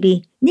them.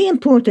 Maybe not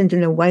important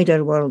in the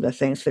wider world of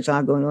things that's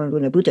all going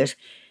on about us.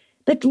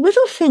 But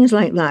little things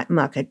like that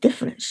make a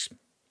difference.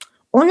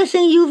 Only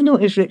thing you've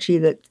noticed, Richie,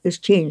 that has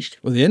changed?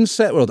 Well, the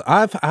insect world,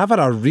 I've had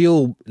a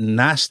real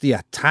nasty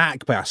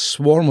attack by a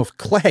swarm of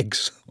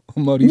clegs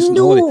on my recent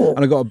holiday.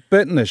 And I got a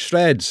bit in the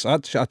shreds. I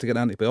had to get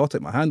an antibiotic.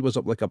 My hand was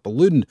up like a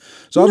balloon.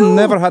 So I've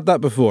never had that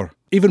before.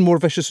 Even more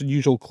vicious than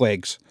usual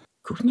clegs.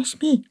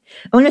 Goodness me.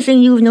 Only thing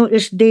you've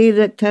noticed, Dave,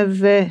 that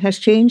has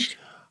changed?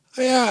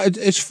 Yeah,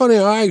 it's funny.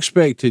 I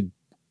expected,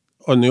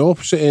 on the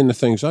opposite end of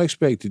things, I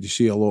expected to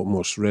see a lot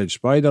more red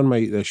spider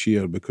mite this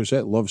year because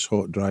it loves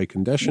hot, dry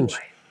conditions.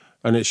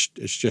 And it's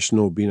just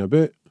not been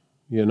about,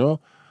 And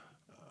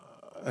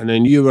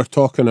then you were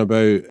talking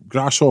about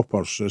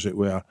grasshoppers, as it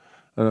were.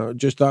 And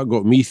that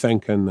got me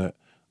thinking that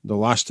the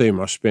last time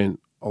I spent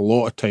a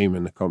lot of time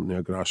in the company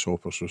of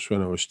grasshoppers was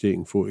when I was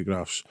taking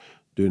photographs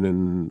down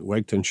in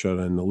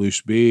Wigtonshire in the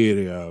Luce Bay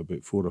area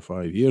about 4 or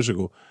 5 years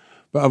ago.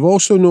 But I've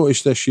also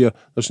noticed this year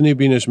there's not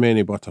been as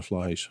many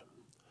butterflies.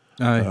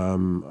 Aye.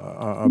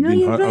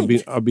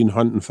 I've been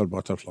hunting for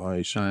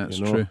butterflies. Aye, that's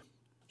true.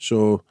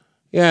 So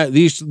yeah,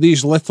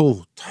 these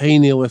little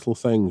tiny little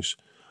things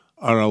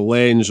are a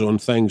lens on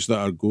things that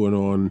are going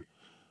on.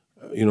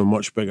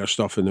 Much bigger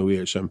stuff in the way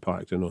it's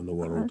impacting on the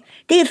world.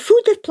 Do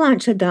food of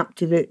plants adapt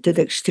to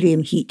the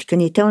extreme heat? Can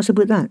you tell us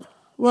about that?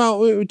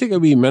 Well, it would take a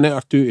wee minute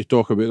or two to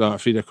talk about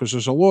that, Frida, because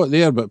there's a lot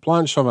there, but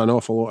plants have an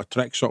awful lot of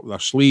tricks up their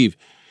sleeve.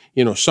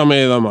 Some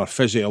of them are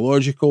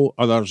physiological,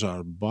 others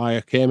are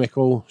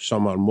biochemical,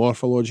 some are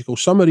morphological,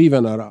 some are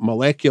even at a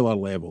molecular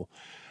level.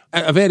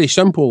 At a very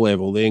simple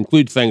level, they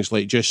include things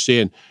like just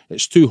saying,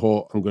 it's too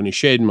hot, I'm going to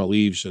shed my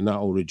leaves and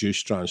that'll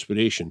reduce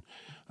transpiration.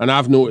 And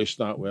I've noticed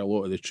that with a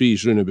lot of the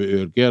trees round about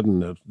our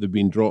garden, they've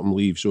been dropping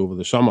leaves over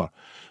the summer.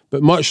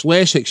 But much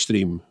less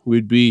extreme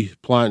would be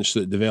plants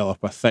that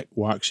develop a thick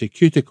waxy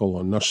cuticle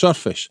on their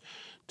surface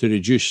to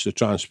reduce the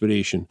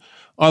transpiration.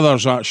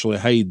 Others actually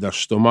hide their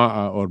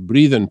stomata or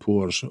breathing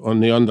pores on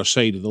the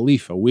underside of the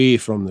leaf away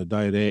from the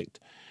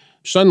direct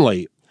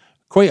sunlight.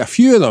 Quite a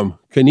few of them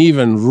can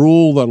even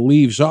roll their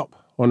leaves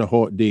up on a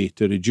hot day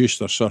to reduce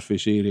their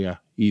surface area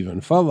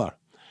even further.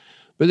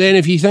 But then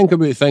if you think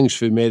about things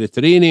for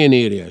Mediterranean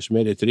areas,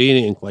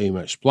 Mediterranean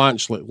climates,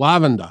 plants like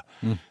lavender,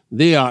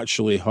 they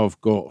actually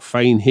have got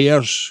fine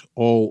hairs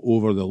all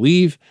over the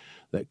leaf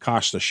that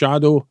cast a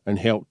shadow and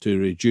help to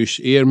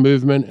reduce air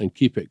movement and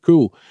keep it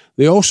cool.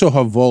 They also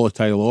have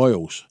volatile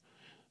oils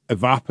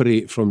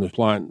evaporate from the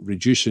plant,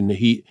 reducing the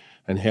heat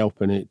and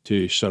helping it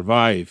to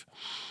survive.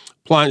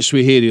 Plants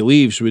with hairy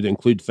leaves would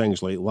include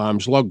things like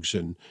lamb's lugs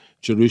and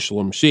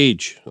Jerusalem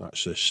sage.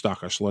 That's the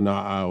Stachys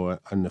lanata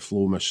and the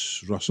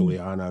Phlomis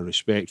russelliana,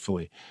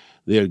 respectfully.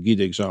 They're good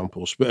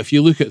examples. But if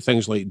you look at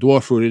things like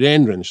dwarf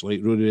rhododendrons,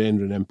 like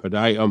Rhododendron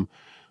impeditum,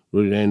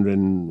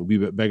 Rhododendron a wee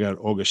bit bigger,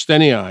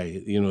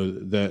 Augustinii,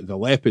 the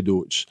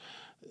lepidotes,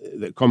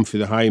 that come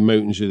from the high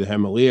mountains of the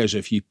Himalayas,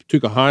 if you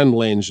took a hand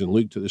lens and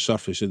looked at the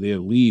surface of their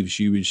leaves,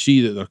 you would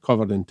see that they're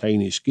covered in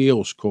tiny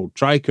scales called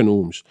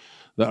trichomonas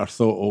that are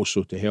thought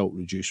also to help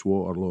reduce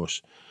water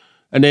loss.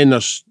 And then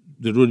there's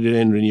the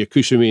Rhododendron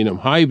yacusamanum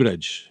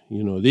hybrids.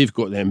 You know, they've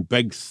got them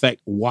big, thick,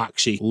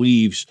 waxy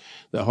leaves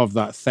that have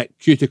that thick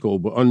cuticle,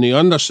 but on the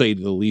underside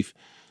of the leaf,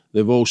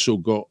 they've also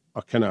got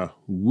a kind of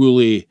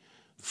woolly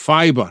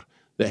fibre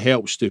that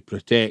helps to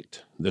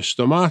protect the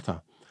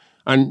stomata.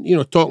 And, you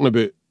know, talking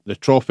about the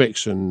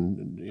tropics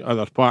and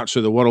other parts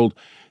of the world,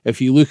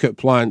 if you look at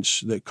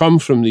plants that come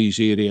from these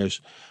areas,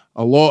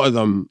 a lot of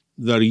them,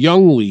 their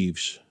young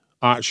leaves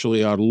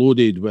actually are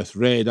loaded with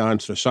red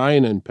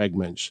anthocyanin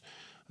pigments,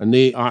 and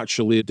they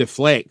actually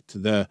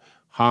deflect the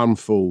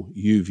harmful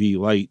UV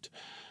light.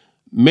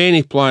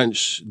 Many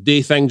plants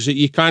do things that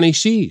you can't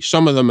see.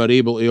 Some of them are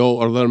able to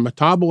alter their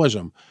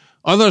metabolism.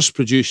 Others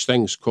produce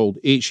things called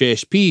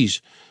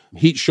HSPs,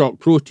 heat shock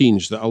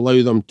proteins, that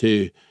allow them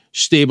to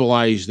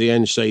stabilise the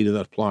inside of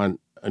their plant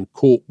and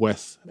cope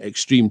with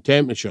extreme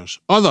temperatures.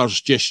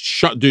 Others just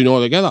shut down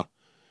altogether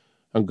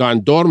and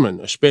gone dormant,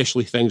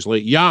 especially things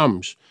like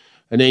yams.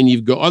 And then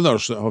you've got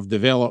others that have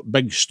developed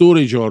big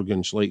storage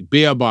organs like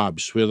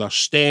baobabs, where their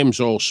stems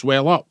all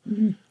swell up.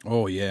 Mm-hmm.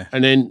 Oh, yeah.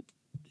 And then,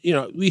 you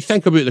know, we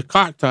think about the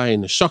cacti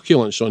and the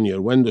succulents on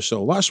your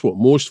windowsill. That's what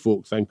most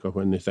folk think of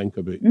when they think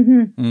about,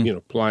 you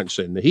know, plants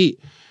in the heat.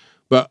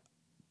 But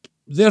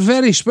they're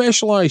very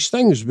specialised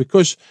things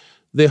because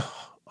they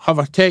have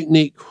a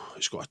technique,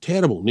 it's got a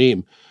terrible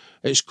name.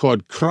 It's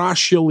called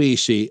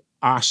crassulaceae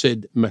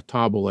acid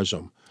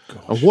metabolism.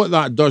 Gosh. And what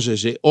that does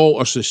is it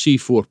alters the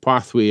C4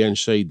 pathway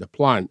inside the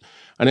plant,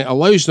 and it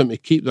allows them to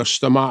keep their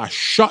stomata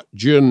shut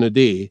during the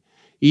day,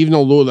 even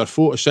although they're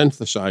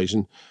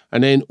photosynthesizing,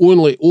 and then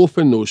only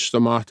open those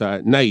stomata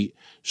at night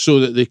so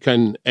that they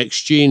can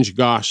exchange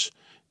gas,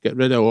 get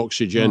rid of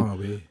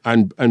oxygen,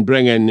 and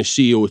bring in the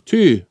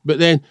CO2. But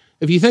then,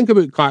 if you think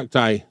about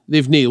cacti,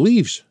 they've no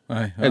leaves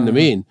in the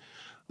main.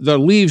 Their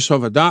leaves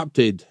have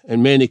adapted,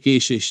 in many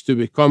cases, to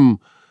become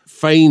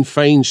fine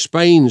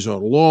spines or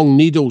long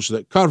needles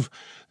that curve.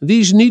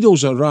 These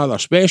needles are rather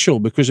special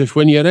because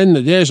when you're in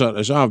the desert,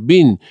 as I've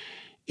been,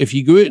 if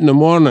you go out in the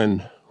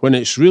morning when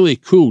it's really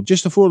cool,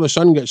 just before the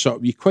sun gets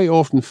up, you quite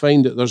often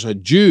find that there's a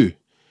dew,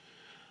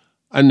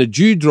 and the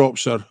dew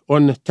drops are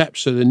on the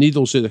tips of the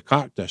needles of the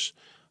cactus.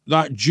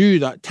 That dew,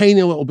 that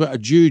tiny little bit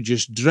of dew,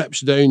 just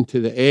drips down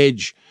to the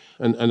edge,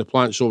 and the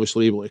plant's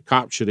obviously able to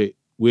capture it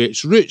with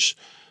its roots.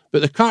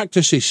 But the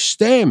cactus's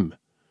stem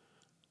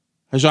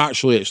is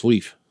actually its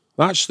leaf.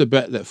 That's the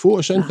bit that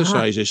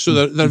photosynthesizes.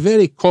 So they're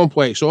very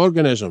complex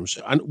organisms.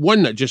 And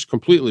one that just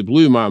completely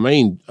blew my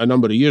mind a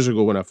number of years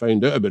ago when I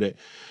found out about it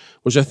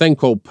was a thing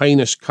called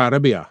Pinus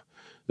caribea,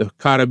 the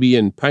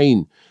Caribbean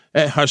pine.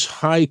 It has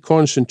high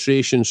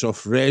concentrations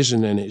of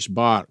resin in its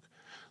bark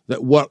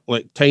that work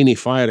like tiny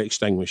fire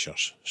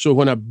extinguishers. So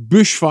when a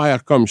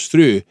bushfire comes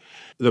through,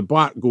 the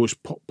bark goes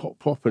pop, pop,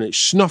 pop, and it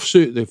snuffs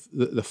out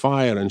the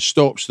fire and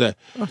stops the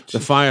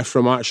fire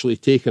from actually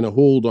taking a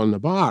hold on the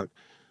bark.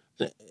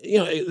 You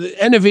know,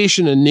 the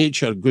innovation in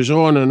nature goes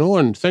on and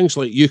on. Things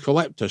like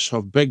eucalyptus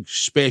have big,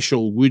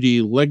 special,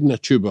 woody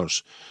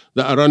lignotubers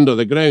that are under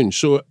the ground.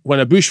 So when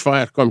a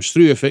bushfire comes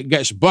through, if it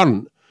gets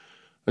burnt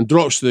and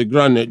drops to the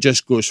ground, it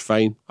just goes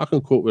fine. I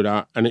can cope with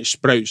that, and it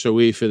sprouts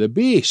away for the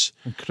base.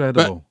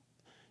 Incredible. But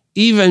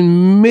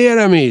even more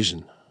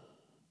amazing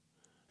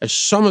is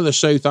some of the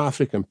South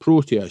African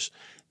proteas.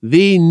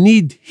 They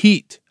need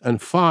heat and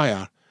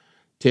fire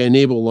to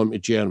enable them to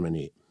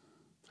germinate.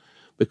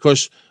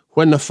 Because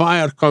when the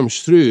fire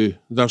comes through,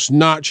 there's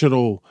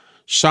natural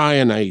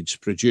cyanides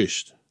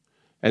produced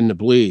in the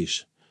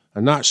blaze.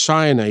 And that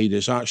cyanide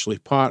is actually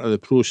part of the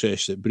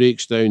process that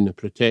breaks down the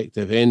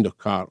protective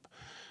endocarp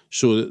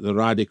so that the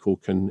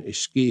radicle can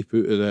escape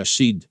out of the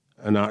seed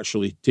and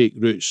actually take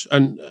roots.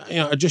 And you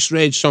know, I just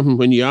read something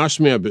when you asked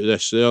me about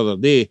this the other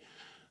day,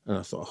 and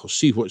I thought, I'll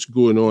see what's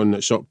going on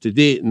that's up to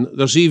date. And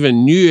there's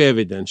even new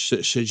evidence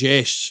that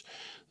suggests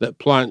that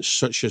plants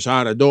such as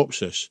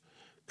Arabidopsis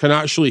can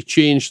actually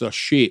change their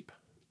shape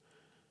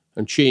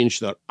and change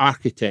their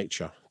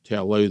architecture to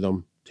allow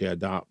them to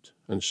adapt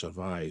and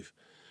survive.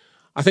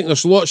 I think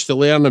there's lots to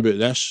learn about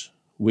this.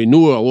 We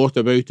know a lot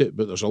about it,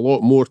 but there's a lot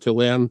more to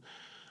learn.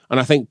 And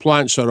I think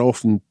plants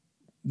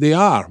they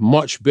are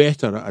much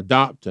better at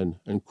adapting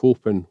and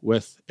coping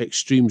with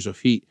extremes of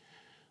heat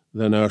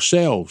than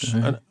ourselves.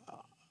 Mm-hmm. And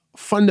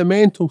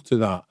fundamental to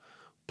that,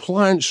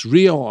 plants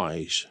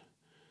realise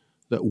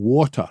that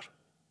water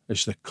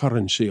is the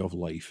currency of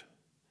life.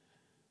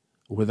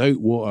 Without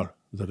water,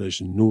 there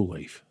is no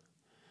life.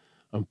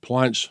 And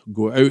plants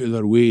go out of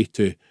their way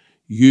to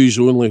use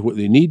only what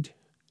they need,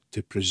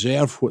 to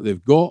preserve what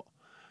they've got,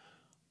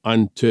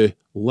 and to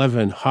live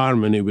in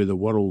harmony with the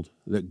world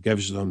that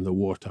gives them the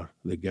water,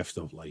 the gift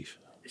of life.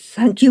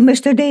 Thank you,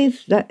 Mr.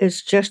 Dave. That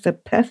is just a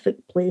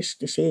perfect place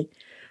to say,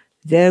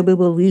 there we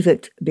will leave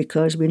it,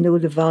 because we know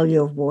the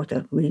value of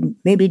water. We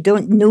maybe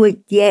don't know it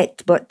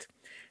yet, but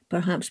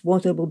perhaps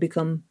water will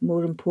become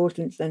more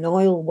important than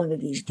oil one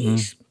of these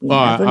days. We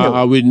Well, never know.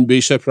 I wouldn't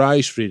be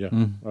surprised, Frida.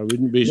 I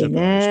wouldn't be You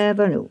surprised.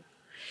 never know.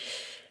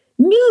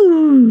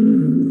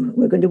 No,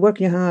 we're going to work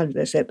you hard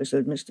this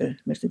episode,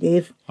 Mr.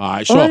 Dave.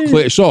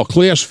 It's all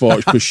Claire's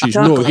fault because she's It's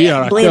all not here.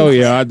 Claire. I Blame tell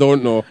you, Claire. I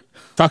don't know.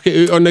 Tuck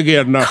it out on the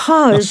Gardener.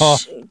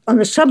 Because on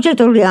the subject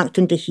of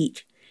reacting to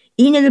heat,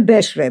 one of the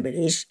best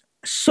remedies,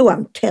 so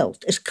I'm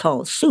told, is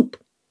called soup.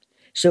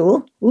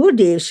 So, old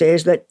Dave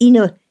says that one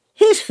of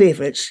his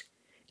favourites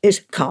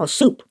is called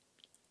soup.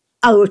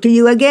 Over to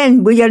you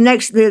again with your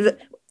next...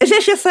 Is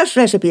this your first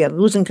recipe? I'm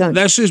losing count.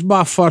 This is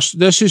my first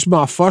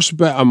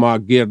bit of my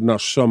Gardener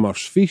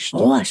Summer's Feast.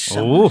 Oh, a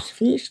summer's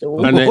feast.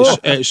 Oh. And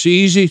it's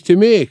easy to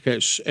make.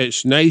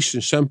 It's nice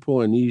and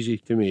simple and easy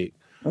to make.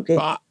 Okay.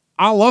 But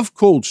I love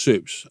cold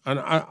soups, and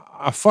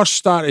I first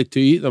started to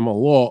eat them a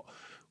lot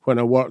when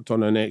I worked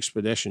on an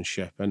expedition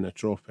ship in the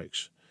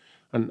tropics.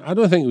 And I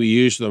don't think we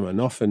use them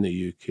enough in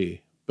the UK.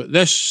 But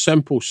this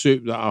simple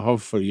soup that I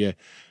have for you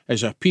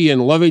is a pea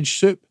and livage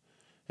soup.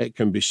 It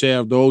can be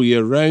served all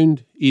year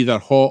round, either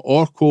hot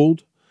or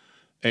cold.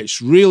 It's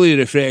really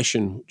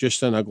refreshing,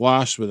 just in a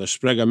glass with a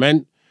sprig of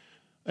mint.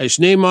 It's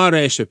nae my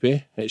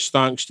recipe. It's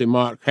thanks to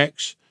Mark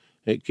Hicks.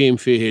 It came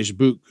from his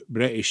book,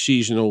 British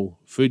Seasonal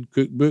Food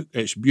Cookbook.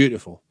 It's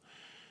beautiful.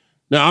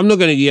 Now, I'm not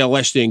going to give you a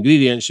list of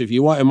ingredients. If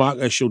you want to mark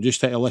this, you'll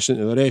just have to listen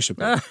to the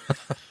recipe.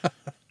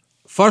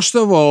 First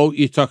of all,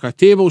 you take a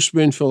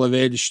tablespoonful of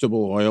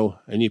vegetable oil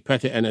and you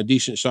put it in a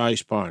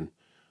decent-sized pan.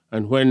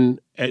 And when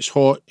it's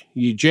hot,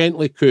 you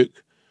gently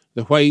cook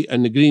the white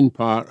and the green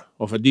part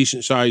of a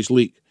decent-sized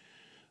leek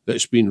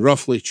that's been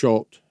roughly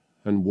chopped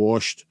and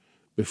washed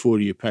before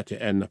you put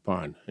it in the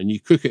pan. And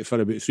you cook it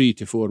for about 3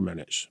 to 4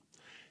 minutes.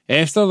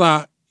 After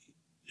that,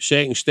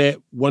 second step,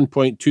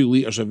 1.2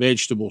 litres of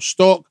vegetable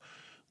stock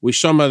with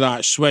some of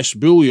that Swiss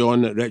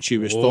bouillon that Richie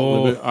was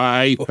talking about.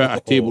 I put a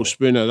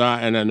tablespoon of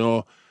that in and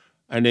all.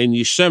 And then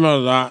you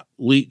simmer that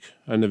leek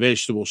and the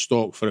vegetable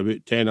stock for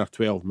about 10 or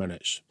 12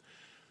 minutes.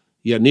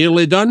 You're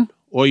nearly done.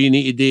 All you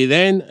need to do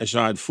then is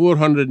add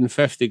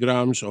 450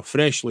 grams of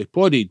freshly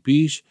podded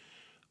peas.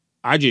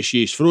 I just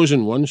use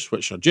frozen ones,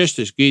 which are just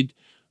as good,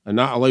 and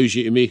that allows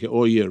you to make it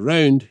all year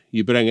round.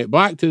 You bring it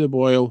back to the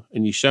boil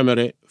and you simmer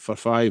it for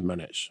 5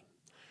 minutes.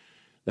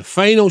 The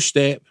final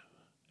step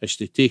is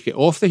to take it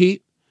off the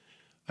heat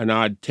and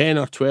add 10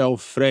 or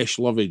 12 fresh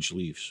lovage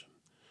leaves.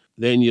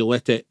 Then you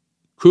let it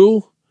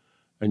cool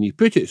and you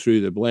put it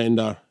through the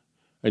blender,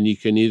 and you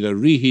can either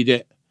reheat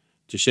it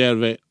to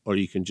serve it, or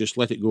you can just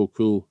let it go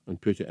cool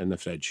and put it in the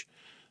fridge.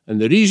 And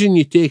the reason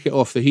you take it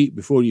off the heat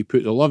before you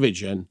put the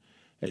lovage in,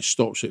 it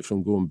stops it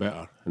from going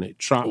bitter, and it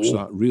traps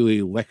that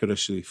really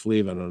licorice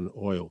flavour in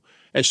oil.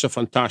 It's a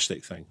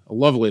fantastic thing, a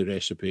lovely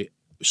recipe.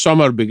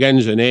 Summer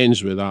begins and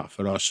ends with that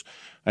for us,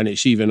 and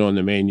it's even on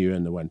the menu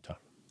in the winter.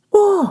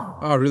 Oh,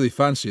 I really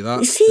fancy that.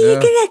 you see, you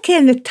get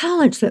kind of the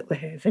talents that we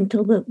have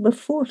until we're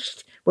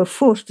forced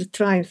to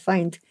try and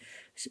find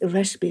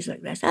recipes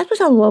like this. That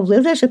was a lovely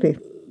recipe.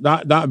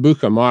 That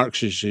book of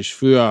Mark's is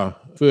full of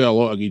a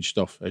lot of good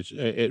stuff.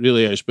 It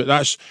really is. But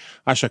that's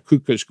a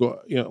cook that's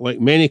got, like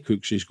many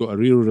cooks, he's got a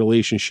real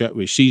relationship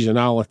with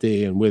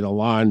seasonality and with the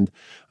land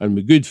and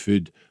with good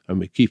food and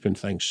with keeping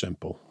things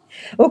simple.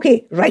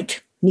 Okay,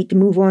 right. Need to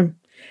move on.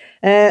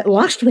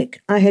 Last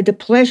week, I had the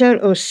pleasure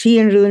of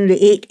seeing round the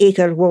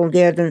 8-acre wall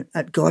garden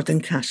at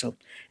Gordon Castle.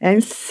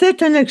 And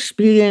fit an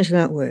experience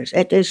that was.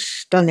 It is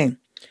stunning.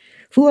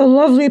 Full of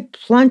lovely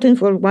planting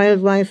for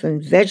wildlife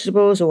and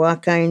vegetables of all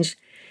kinds,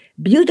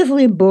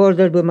 beautifully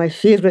bordered with my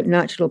favourite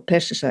natural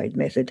pesticide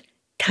method,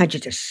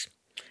 Tagetes,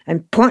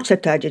 and pots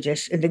of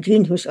Tagetes in the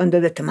greenhouse under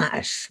the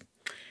tomatoes.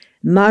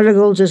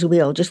 Marigolds as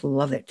well, just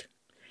love it.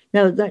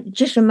 Now, that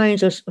just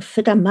reminds us of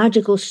what a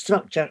magical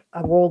structure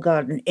a wall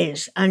garden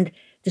is and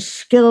the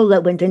skill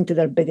that went into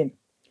their bigging.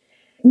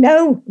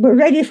 Now, we're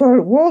ready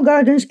for Wall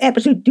Gardens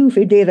episode 2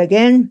 for Dave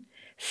again.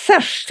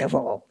 First of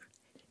all,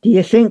 do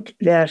you think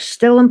they're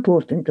still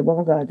important, the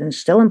wall gardens,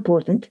 still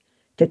important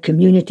to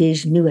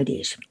communities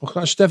nowadays? Well,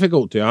 that's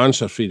difficult to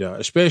answer, Frida,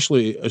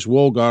 especially as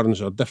wall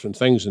gardens are different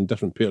things in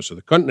different parts of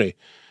the country.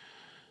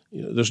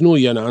 There's no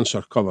one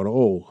answer cover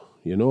all,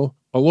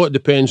 A lot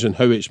depends on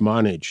how it's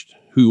managed,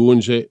 who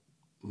owns it,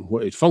 and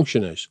what its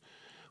function is.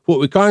 What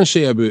we can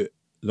say about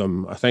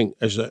them, I think,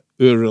 is that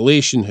our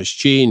relation has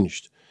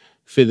changed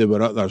for they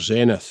were at their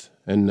zenith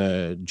in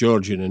the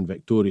Georgian and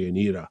Victorian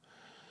era.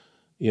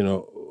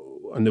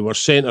 And they were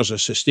centres of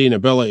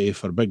sustainability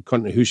for big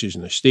country houses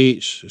in the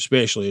States,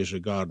 especially as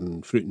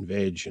regarding fruit and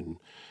veg. And,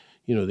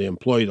 they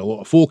employed a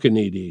lot of folk in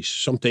the days,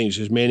 sometimes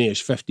as many as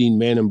 15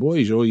 men and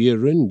boys all year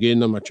round, giving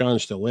them a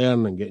chance to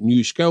learn and get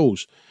new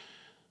skills.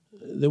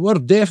 They were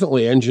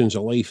definitely engines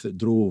of life that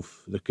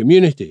drove the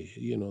community.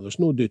 There's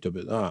no doubt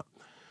about that.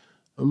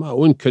 And my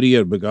own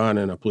career began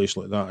in a place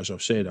like that, as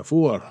I've said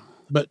before.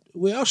 But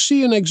we are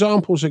seeing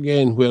examples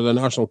again where the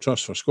National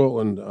Trust for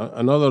Scotland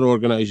and other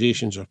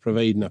organisations are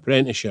providing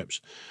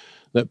apprenticeships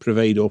that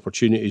provide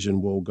opportunities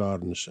in wall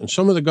gardens. And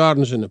some of the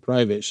gardens in the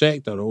private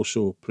sector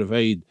also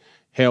provide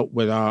help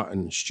with that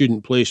and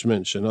student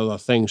placements and other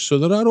things. So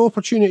there are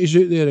opportunities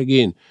out there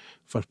again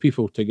for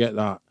people to get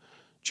that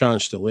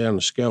chance to learn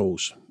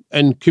skills.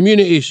 And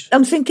communities...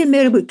 I'm thinking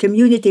more about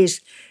communities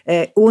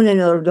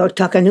owning or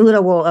taking over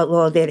a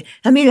law there.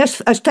 I mean,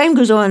 as time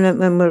goes on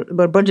and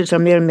our budgets are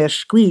more and more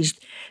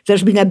squeezed,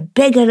 there's been a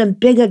bigger and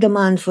bigger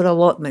demand for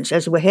allotments,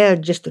 as we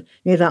heard just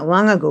not that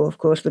long ago, of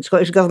course. The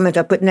Scottish Government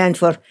are putting in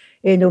for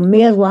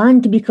more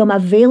land to become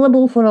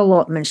available for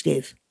allotments,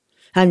 Dave,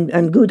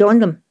 and good on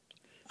them.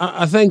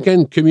 I think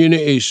in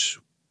communities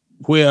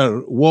where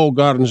wall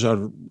gardens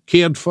are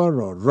cared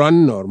for or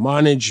run or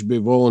managed by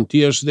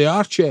volunteers, they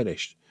are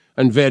cherished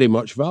and very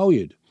much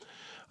valued.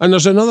 And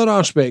there's another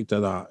aspect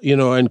of that,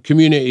 in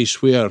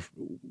communities where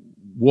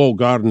wall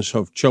gardens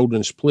have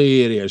children's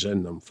play areas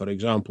in them, for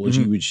example, as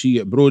you would see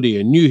at Brodie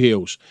and New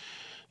Hales.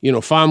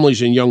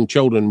 Families and young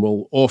children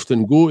will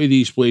often go to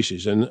these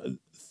places, and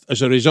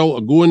as a result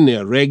of going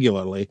there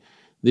regularly,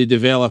 they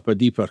develop a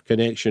deeper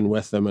connection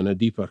with them and a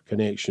deeper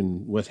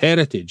connection with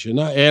heritage. And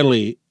that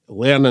early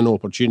learning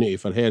opportunity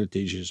for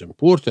heritage is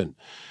important.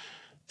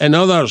 In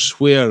others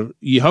where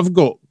you have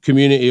got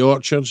community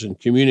orchards and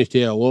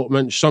community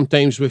allotments,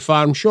 sometimes with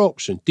farm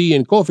shops and tea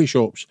and coffee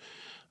shops,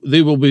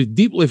 they will be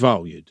deeply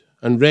valued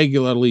and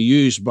regularly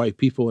used by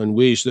people in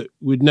ways that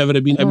would never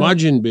have been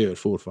imagined by our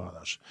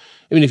forefathers.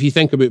 I mean, if you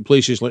think about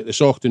places like the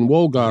Saughton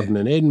Wall Garden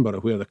in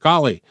Edinburgh, where the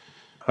Callie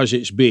has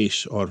its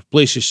base, or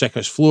places such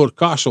as Flore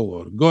Castle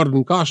or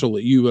Gordon Castle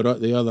that you were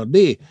at the other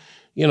day,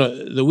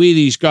 the way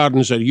these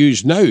gardens are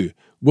used now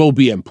will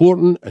be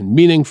important and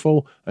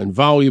meaningful and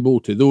valuable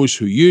to those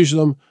who use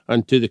them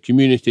and to the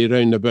community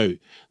round about.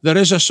 There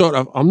is a sort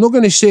of, I'm not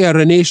going to say a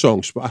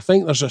renaissance, but I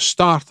think there's a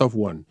start of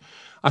one.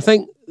 I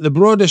think the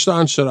broadest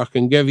answer I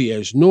can give you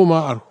is no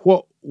matter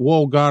what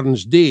wall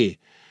gardens do,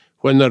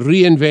 when they're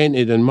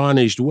reinvented and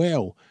managed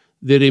well,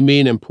 they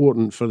remain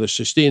important for the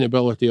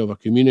sustainability of a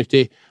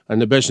community and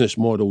the business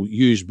model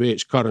used by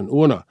its current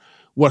owner.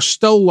 We're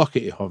still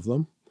lucky to have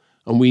them,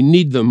 and we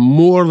need them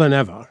more than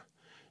ever,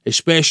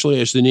 especially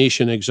as the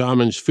nation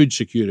examines food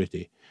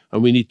security,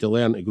 and we need to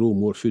learn to grow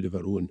more food of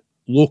our own,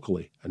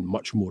 locally and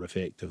much more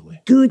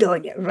effectively. Good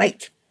on you,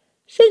 right.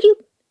 Thank you.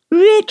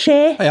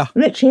 Richie, Hiya.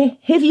 Richie,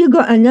 have you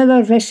got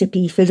another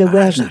recipe for the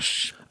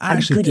Werners? I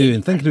actually do,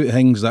 and thinking about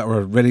things that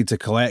we're ready to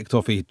collect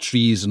off of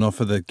trees and off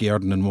of the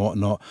garden and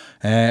whatnot.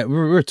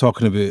 We're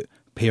talking about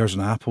pears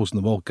and apples in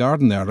the walled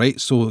garden there,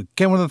 right? So,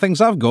 again, one of the things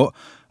I've got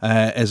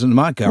is in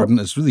my garden.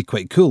 It's really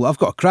quite cool. I've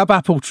got a crab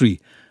apple tree.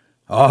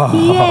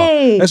 Oh,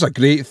 yay! It's a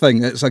great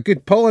thing. It's a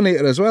good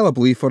pollinator as well, I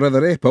believe, for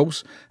other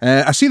apples.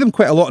 I see them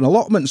quite a lot in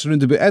allotments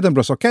around about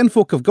Edinburgh, so ken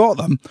folk have got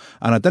them,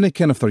 and I didn't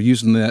ken if they're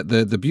using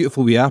the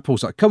beautiful wee apples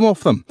that come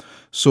off them.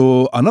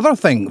 So another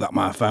thing that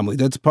my family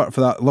did, apart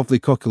from that lovely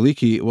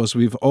cockaliki, was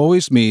we've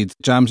always made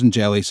jams and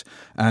jellies,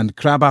 and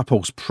crab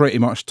apples pretty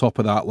much top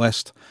of that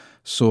list.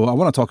 So I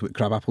want to talk about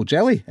crabapple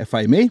jelly, if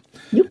I may.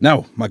 Yep.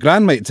 Now, my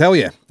gran might tell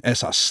you,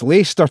 it's a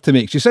slayster to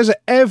make. She says it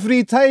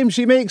every time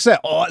she makes it.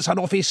 Oh, it's an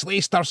offie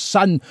slayster,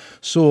 son.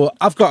 So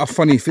I've got a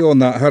funny feeling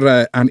that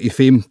her Auntie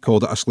Fame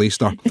called it a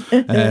slayster.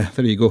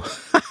 There you go.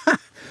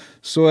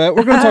 So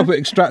we're going to talk about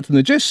extracting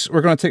the juice.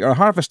 We're going to take our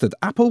harvested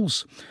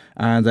apples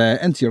and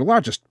into your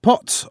largest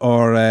pot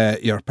or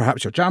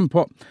perhaps your jam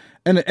pot.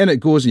 In it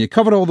goes, and you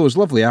cover all those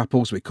lovely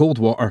apples with cold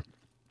water.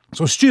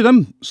 So stew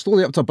them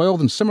slowly up to a boil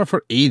and simmer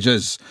for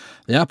ages.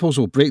 The apples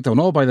will break down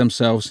all by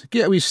themselves.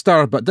 Get a wee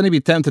stir, but don't be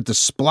tempted to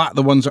splat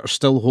the ones that are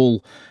still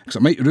whole, because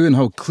it might ruin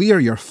how clear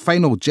your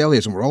final jelly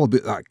is, and we're all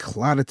about that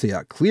clarity,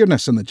 that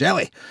clearness in the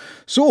jelly.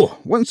 So,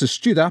 once the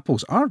stewed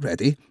apples are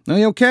ready, now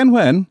you'll ken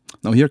when.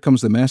 Now here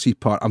comes the messy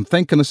part. I'm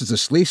thinking this is the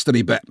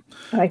slaystery bit.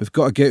 Aye. We've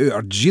got to get out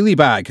our geely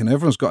bag, and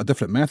everyone's got a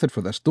different method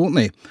for this, don't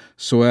they?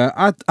 So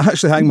I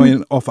actually hang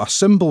mine off a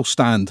cymbal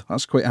stand.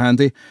 That's quite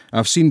handy.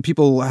 I've seen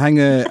people hang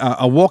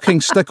a walking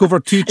stick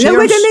over two chairs. Now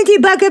wait a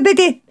minute, back a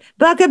bit.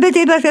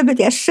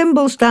 A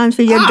cymbal stand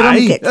for your drum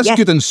kit. That's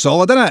good and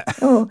solid, isn't it?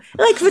 Oh,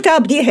 like what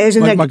Abdi has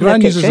in My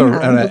gran uses kitchen.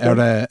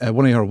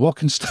 one of her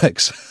walking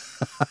sticks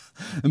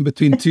in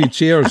between two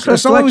chairs. Across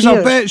It's always what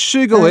a bit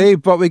sugary,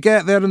 but we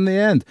get there in the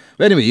end.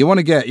 But anyway, you want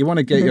to get your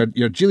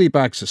geely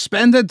bag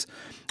suspended,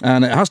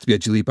 and it has to be a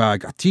geely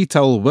bag. A tea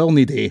towel will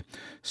need a.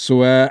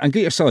 So and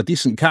get yourself a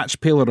decent catch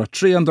pail or a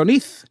tray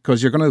underneath,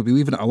 because you're going to be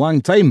leaving it a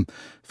long time.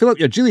 Fill up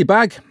your geely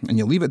bag and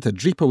you leave it to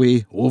drip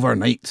away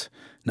overnight.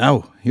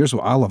 Now, here's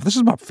what I love. This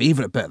is my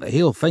favourite bit of the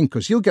whole thing,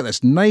 because you'll get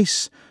this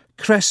nice,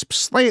 crisp,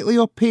 slightly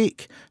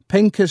opaque,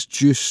 pinkish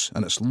juice,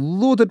 and it's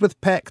loaded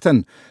with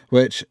pectin,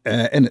 which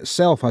in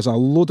itself has a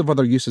load of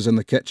other uses in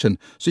the kitchen.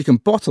 So you can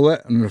bottle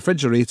it and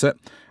refrigerate it,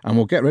 and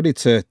we'll get ready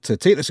to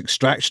take this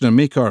extraction and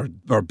make our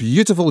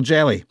beautiful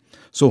jelly.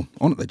 So,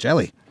 on to the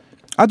jelly.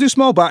 I do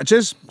small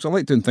batches, because I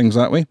like doing things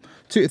that way,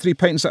 2 to 3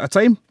 pints at a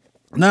time.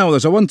 Now,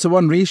 there's a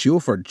 1-to-1 ratio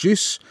for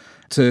juice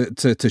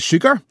to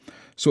sugar.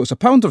 So it's a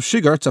pound of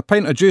sugar to a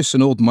pint of juice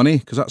in old money,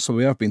 because that's the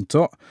way I've been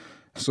taught.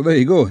 So there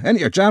you go. Into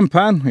your jam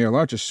pan, or your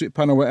largest soup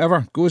pan or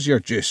whatever, goes your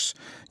juice.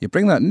 You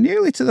bring that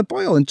nearly to the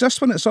boil, and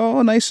just when it's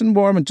all nice and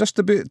warm and just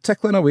about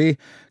tickling away,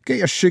 get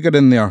your sugar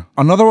in there.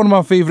 Another one of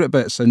my favourite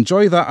bits.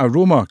 Enjoy that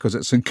aroma, because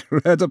it's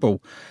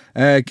incredible.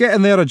 Get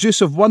in there a juice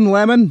of 1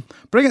 lemon,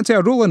 bring it to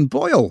a rolling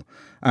boil,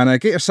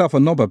 and get yourself a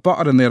knob of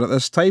butter in there at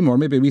this time, or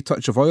maybe a wee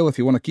touch of oil if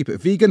you want to keep it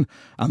vegan.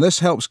 And this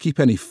helps keep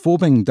any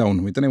foaming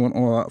down. We didn't want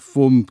all that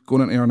foam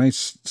going into our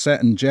nice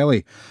setting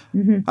jelly.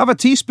 Have a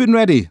teaspoon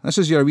ready. This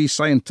is your wee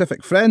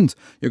scientific friend.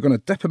 You're going to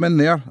dip him in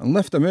there and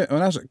lift him out.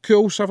 And as it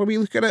cools, have a wee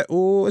look at it.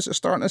 Oh, is it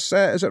starting to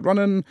set? Is it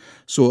running?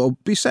 So it'll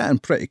be setting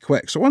pretty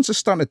quick. So once it's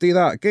starting to do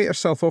that, get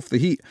yourself off the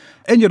heat.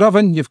 In your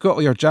oven, you've got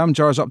all your jam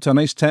jars up to a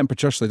nice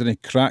temperature so they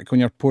don't crack when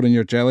you're pouring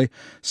your jelly.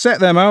 Set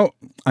them out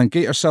and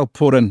get yourself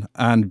pouring,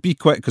 and be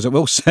quick because it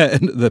will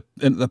set into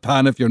the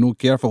pan if you're not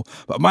careful.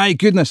 But my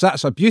goodness,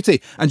 that's a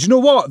beauty. And you know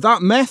what?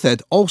 That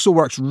method also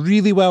works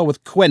really well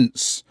with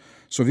quince.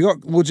 So if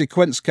you've got loads of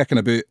quince kicking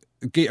about,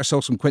 get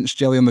yourself some quince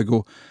jelly on the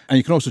go. And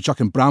you can also chuck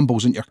in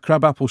brambles into your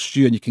crabapple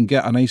stew, and you can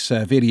get a nice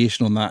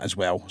variation on that as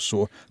well.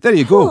 So there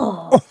you go.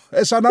 Oh,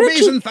 it's an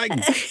amazing thing. I'm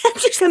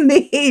just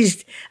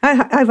amazed.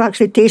 I've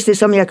actually tasted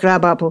some of your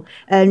crabapple.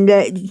 And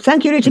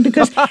thank you, Richie,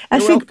 because I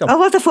think welcome. a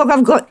lot of folk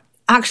have got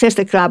access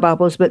to crab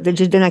apples, but they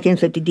just didn't care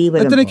what to do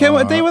with I them. didn't care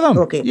what to do with them.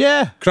 Okay.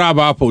 Yeah. Crab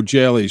apple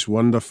jelly's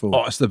wonderful.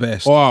 Oh, it's the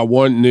best. All I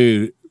want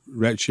now,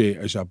 Richie,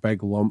 is a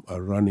big lump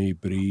of runny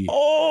brie.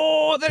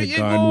 Oh, there to you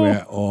go go.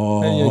 with.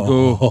 Oh. There you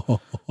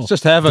go. It's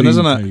just heaven, Dream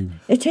isn't it? time.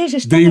 It is.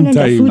 It's Dream turning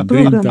into a time, food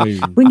dream programme.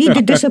 time. We need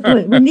the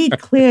discipline. We need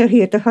Claire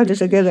here to hold us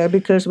together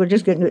because we're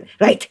just getting...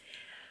 Right.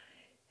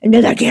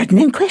 Another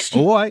gardening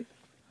question. Oh, aye.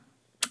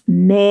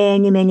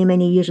 Many, many,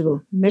 many years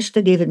ago,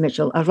 Mr. David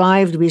Mitchell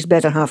arrived with his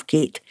better half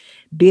Kate,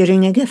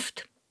 bearing a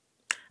gift.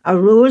 A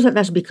rose that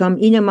has become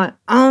one of my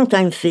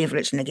all-time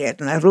favourites in the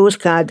garden, a rose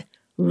called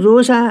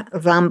Rosa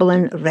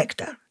Ramblin'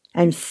 Rector.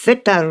 And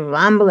fit a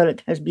rambler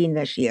it has been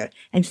this year,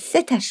 and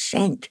fit a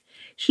scent.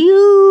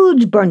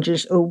 Huge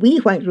bunches of wee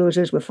white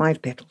roses with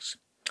 5 petals.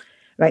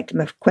 Right,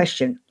 my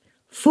question.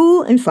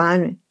 Foo and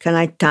fan can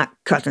I tack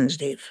curtains,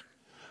 Dave?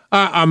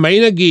 I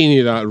mind again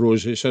of that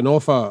rose. It's an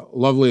awful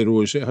lovely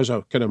rose. It has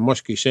a kind of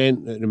musky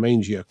scent that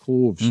reminds you of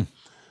cloves.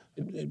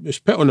 It was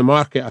put on the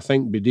market, I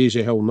think, by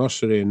Daisy Hill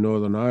Nursery in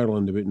Northern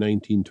Ireland about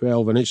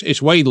 1912, and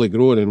it's widely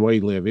grown and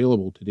widely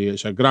available today.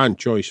 It's a grand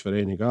choice for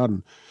any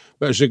garden.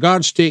 But as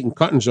regards taking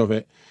cuttings of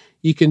it,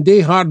 you can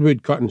do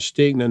hardwood cuttings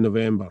taken in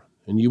November,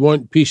 and you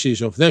want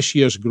pieces of this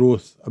year's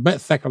growth, a bit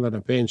thicker than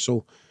a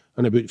pencil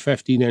and about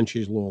 15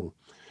 inches long.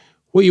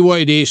 What you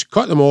want to do is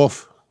cut them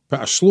off, put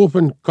a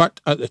sloping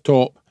cut at the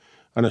top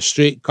and a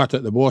straight cut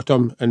at the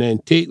bottom, and then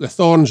take the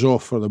thorns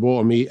off for the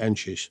bottom 8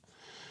 inches.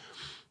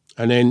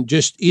 And then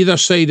just either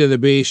side of the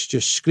base,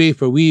 just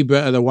scrape a wee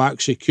bit of the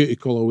waxy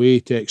cuticle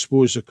away to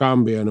expose the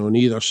cambium on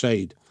either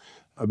side.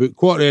 About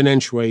 1/4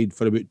 inch wide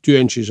for about 2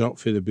 inches up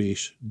for the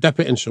base.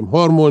 Dip it in some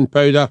hormone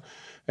powder,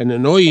 and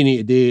then all you need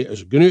to do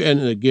is go out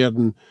into the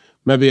garden,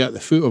 maybe at the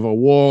foot of a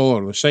wall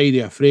or the side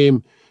of a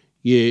frame,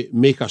 you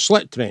make a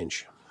slit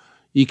trench.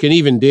 You can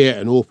even do it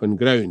in open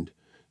ground.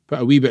 Put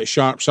a wee bit of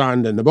sharp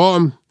sand in the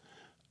bottom,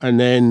 and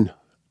then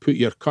put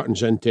your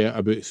cuttings into it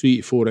about 3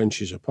 to 4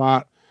 inches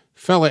apart,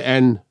 fill it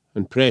in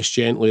and press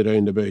gently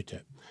round about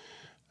it.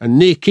 And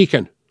nae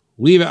keeking,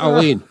 leave it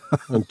alone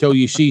until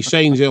you see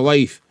signs of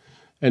life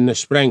in the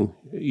spring,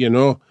 you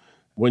know,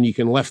 when you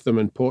can lift them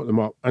and pot them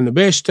up. And the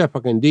best tip I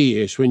can do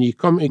is when you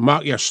come to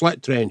mark your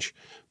slit trench,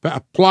 put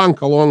a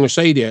plank along the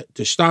side of it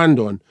to stand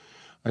on,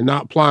 and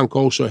that plank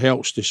also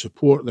helps to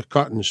support the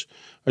cuttings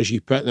as you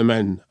put them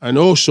in. And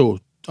also,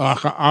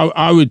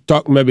 I would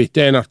tuck maybe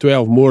 10 or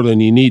 12 more than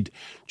you need,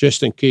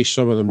 just in case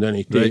some of them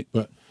didn't take. Right.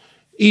 But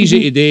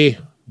easy to do,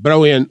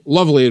 brilliant,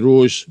 lovely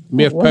rose,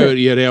 mere power to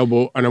your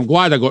elbow, and I'm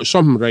glad I got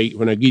something right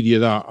when I gave you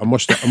that. I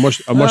must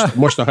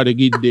have had a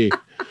good day.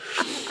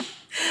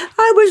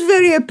 I was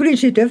very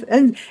appreciative,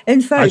 and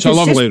in fact, It's a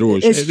lovely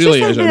rose. It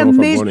really is an awful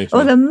bonny thing.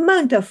 Oh, the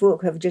amount of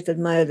folk have just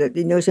admired it.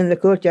 You know, it's in the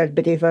courtyard,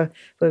 Biddy, for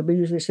we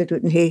usually sit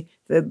out in hay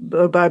for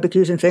our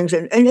barbecues and things,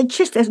 and it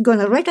just has gone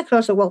right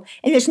across the wall.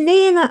 And it's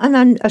nae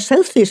on a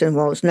south-facing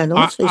wall, it's in a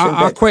north-facing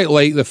I bit. quite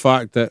like the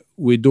fact that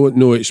we don't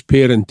know its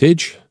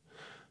parentage.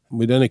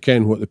 We don't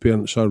ken what the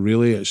parents are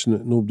really. It's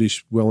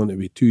nobody's willing to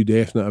be too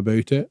definite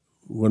about it.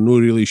 We're not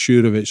really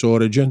sure of its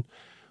origin,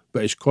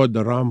 but it's called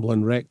the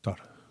Ramblin' Rector.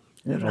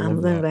 The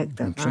Rambling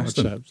Rector. That's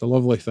it. It's a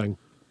lovely thing.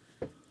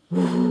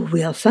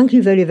 Well, thank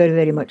you very, very,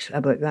 very much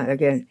about that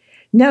again.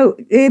 Now,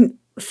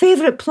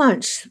 favourite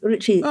plants,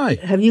 Richie? Aye.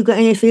 Have you got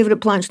any favourite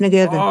plants in the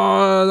garden?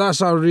 Oh,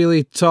 that's a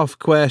really tough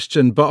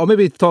question, but I'll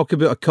maybe talk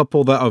about a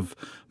couple that have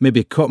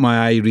maybe caught my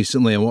eye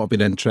recently and what I've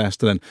been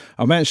interested in.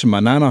 I mentioned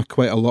my nana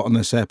quite a lot in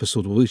this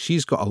episode. Well,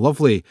 she's got a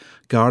lovely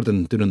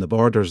garden down in the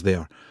Borders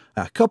there.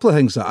 A couple of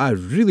things that I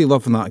really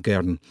love in that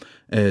garden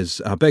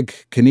is a big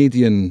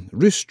Canadian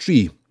roost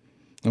tree.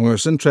 And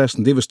it's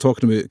interesting, Dave was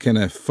talking about kind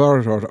of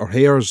fur or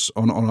hairs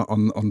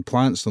on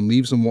plants and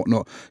leaves and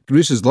whatnot.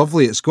 Grouse is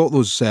lovely. It's got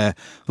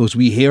those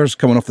wee hairs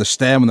coming off the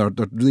stem, and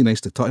they're really nice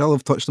to touch. I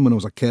love touching them when I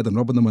was a kid and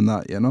rubbing them and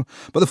that, you know.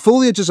 But the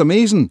foliage is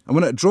amazing, and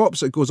when it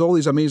drops, it goes all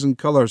these amazing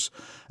colours.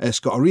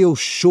 It's got a real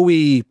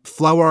showy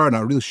flower and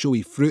a real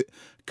showy fruit.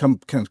 Come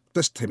kind of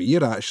this time of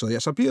year, actually.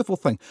 It's a beautiful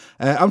thing.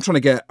 I'm trying to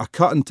get a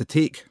cutting to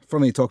take.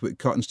 Funny you talk about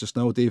cuttings just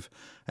now, Dave.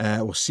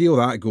 We'll see how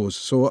that goes.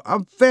 So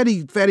I'm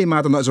very, very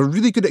mad on that. There's a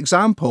really good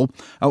example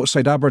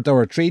outside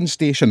Aberdour train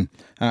station,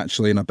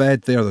 actually, in a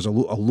bed there. There's a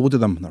load of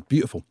them, and they're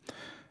beautiful.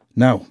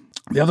 Now,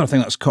 the other thing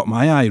that's caught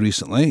my eye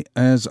recently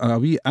is a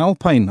wee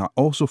alpine,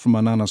 also from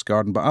my nana's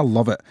garden, but I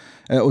love it.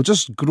 It'll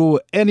just grow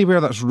anywhere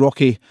that's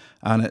rocky,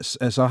 and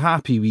it's a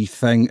happy wee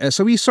thing. It's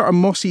a wee sort of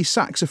mossy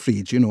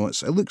saxifrage, you know.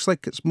 It looks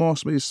like it's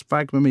moss, maybe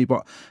sphagnum,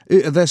 but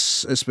out of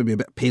this, it's maybe a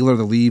bit paler,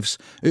 the leaves.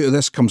 Out of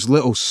this comes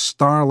little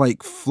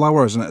star-like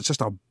flowers, and it's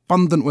just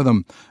abundant with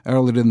them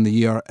earlier in the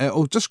year.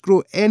 It'll just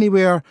grow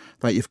anywhere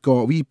that you've got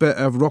a wee bit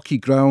of rocky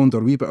ground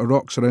or a wee bit of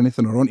rocks or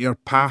anything, or onto your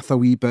path a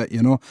wee bit,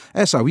 you know.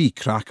 It's a wee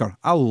cracker.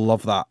 I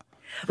love that.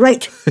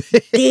 Right,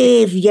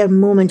 Dave, your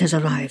moment has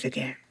arrived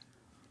again.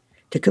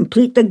 To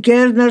complete the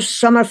Gardener's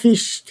summer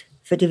feast.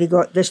 What have you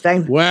got this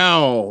time?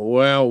 Well.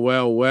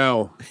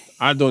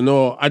 I don't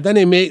know. I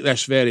didn't make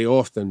this very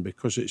often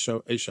because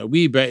it's a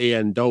wee bit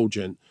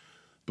indulgent,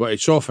 but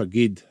it's awful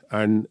good,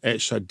 and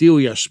it's a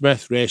Delia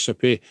Smith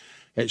recipe.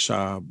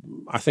 I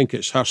think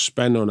it's her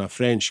spin on a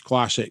French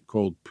classic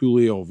called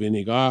poulet au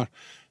vinaigre,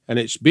 and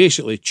it's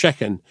basically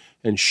chicken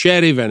in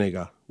sherry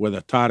vinegar with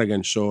a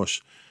tarragon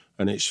sauce,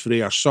 and it's for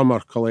our summer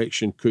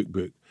collection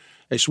cookbook.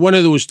 It's one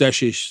of those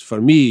dishes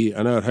for me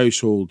and our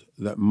household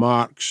that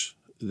marks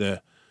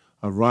the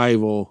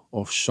arrival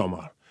of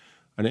summer.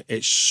 And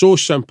it's so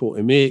simple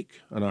to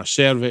make, and I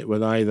serve it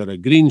with either a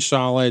green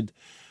salad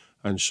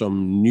and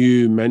some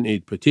new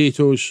minted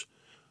potatoes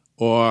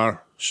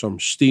or some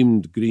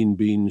steamed green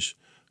beans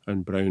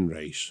and brown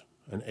rice.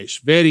 And it's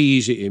very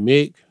easy to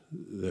make.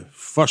 The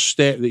first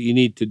step that you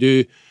need to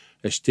do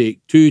is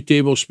take 2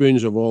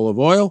 tablespoons of olive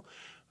oil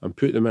and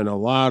put them in a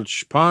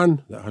large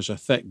pan that has a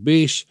thick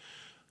base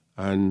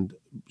and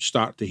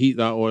start to heat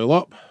that oil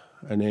up.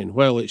 And then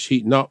while it's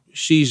heating up,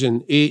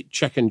 season 8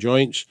 chicken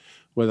joints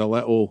with a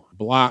little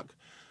black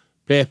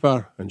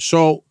pepper and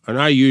salt. And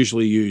I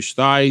usually use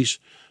thighs,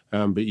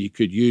 but you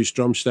could use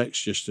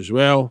drumsticks just as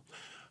well.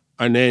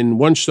 And then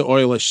once the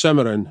oil is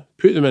simmering,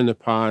 put them in the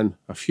pan,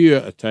 a few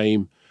at a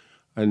time,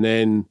 and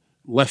then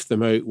lift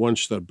them out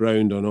once they're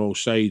browned on all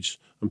sides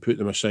and put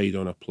them aside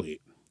on a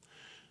plate.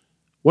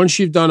 Once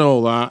you've done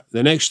all that,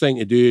 the next thing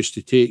to do is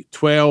to take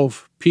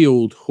 12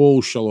 peeled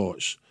whole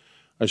shallots,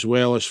 as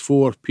well as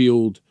 4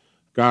 peeled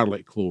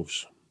garlic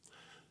cloves.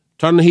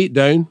 Turn the heat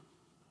down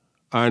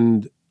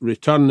and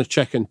return the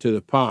chicken to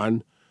the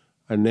pan,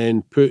 and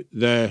then put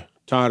the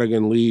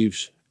tarragon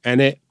leaves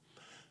in it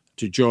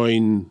to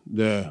join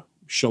the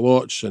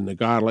shallots and the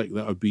garlic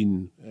that have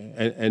been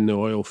in the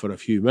oil for a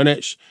few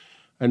minutes,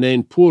 and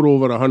then pour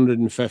over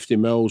 150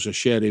 mils of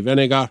sherry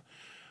vinegar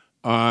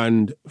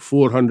and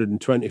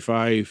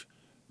 425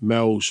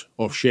 mils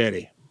of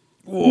sherry.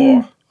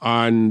 Oh.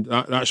 And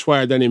that's why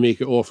I didn't make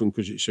it often,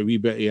 because it's a wee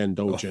bit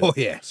indulgent. Oh,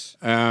 yes.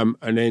 And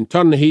then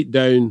turn the heat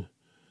down,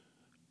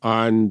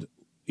 and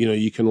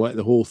you can let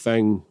the whole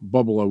thing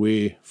bubble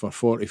away for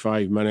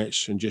 45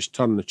 minutes and just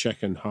turn the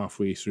chicken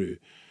halfway through.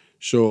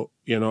 So,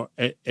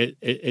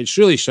 it's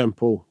really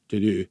simple to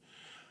do.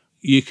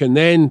 You can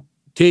then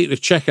take the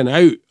chicken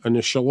out and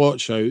the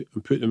shallots out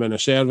and put them in a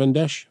serving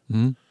dish,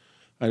 and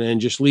then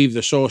just leave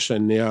the sauce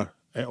in there.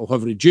 It'll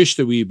have reduced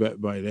a wee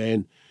bit by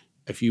then.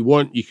 If you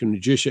want, you can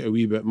reduce it a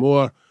wee bit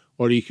more,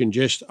 or you can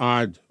just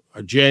add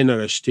a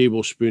generous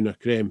tablespoon of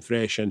creme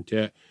fraiche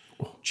into it,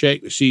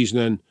 check the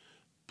seasoning,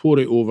 pour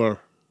it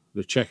over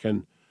the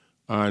chicken,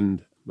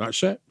 and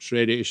that's it. It's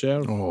ready to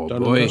serve. Oh,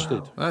 done boy. and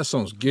dusted. That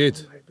sounds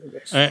good.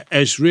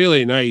 It's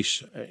really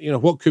nice.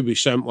 What could be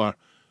simpler?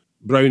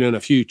 Browning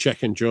a few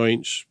chicken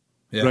joints,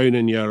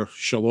 browning your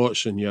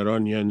shallots and your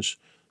onions,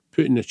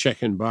 putting the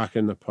chicken back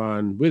in the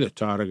pan with the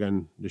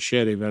tarragon, the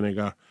sherry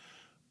vinegar,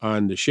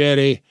 and the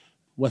sherry.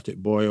 Let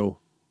it boil,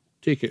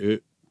 take it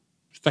out,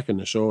 stick in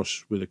the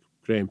sauce with the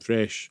creme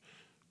fraiche,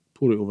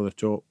 pour it over the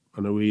top,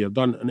 and away you're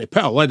done. And they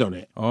put a lid on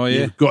it. Oh, yeah.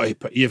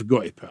 You've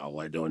got to put a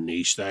lid on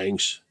these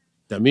things.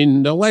 I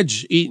mean, the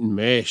lid's eating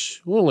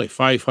mess. Only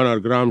 500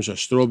 grams of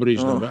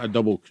strawberries and a bit of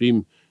double cream.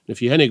 And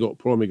if you haven't got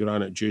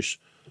pomegranate juice,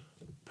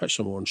 put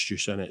some orange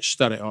juice in it,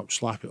 stir it up,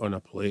 slap it on a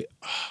plate.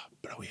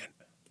 Brilliant.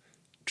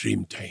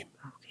 Dream time.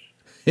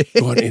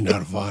 Going to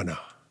Nirvana.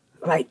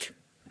 Right,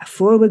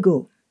 before we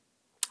go,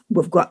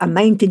 we've got a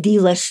mind to D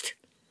list.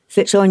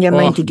 Fits on your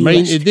mind to D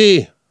mind list.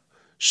 today.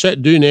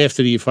 Sit down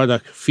after you've had a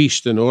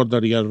feast and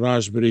order your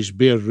raspberries,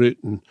 bare root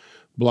and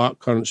black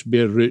currants,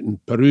 bare root,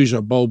 and peruse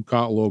a bulb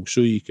catalogue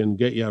so you can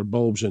get your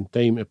bulbs in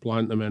time to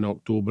plant them in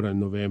October and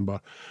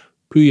November.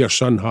 Put your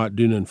sun hat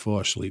down and fall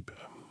asleep.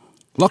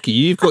 Lucky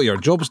you've got your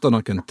jobs done,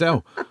 I can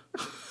tell.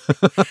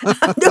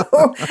 No.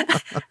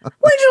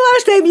 When's the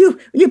last time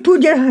you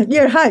put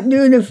your hat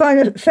down and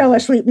fell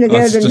asleep in the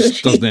That garden?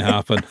 just doesn't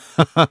happen.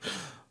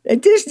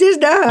 It just does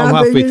not happen. I'm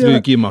halfway you through know.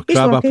 giving my It's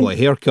crab lucky. apple a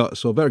haircut,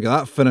 so I better get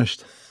that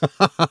finished.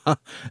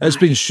 It's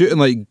been shooting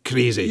like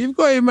crazy. You've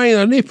got to mind,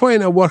 there's no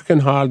point of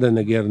working hard in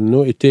the garden,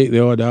 not to take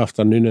the odd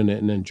afternoon in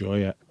it and enjoy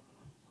it.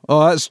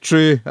 Oh, that's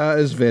true. That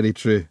is very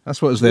true.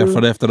 That's what it's there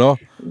for after all.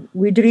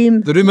 We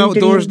dream. The room we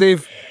outdoors, dream.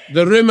 Dave.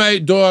 The room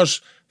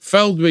outdoors,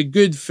 filled with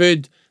good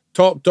food,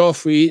 topped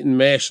off with eating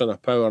mess and a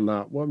power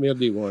nap. What more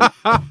do you want?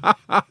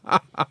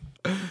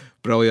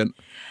 Brilliant.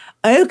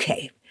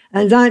 Okay.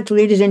 And that,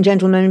 ladies and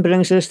gentlemen,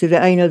 brings us to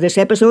the end of this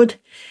episode.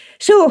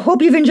 So,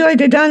 hope you've enjoyed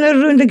the dinner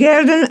around the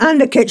garden and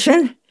the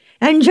kitchen.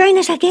 And join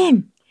us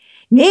again.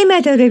 No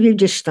matter if you've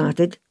just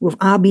started, we've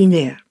all been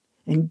there.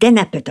 And then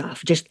nip it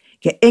off. Just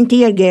get into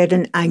your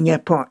garden and your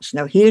pots.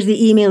 Now, here's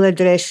the email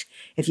address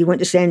if you want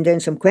to send in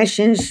some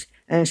questions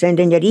and send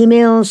in your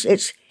emails.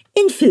 It's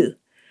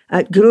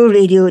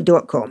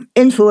info@growradio.com.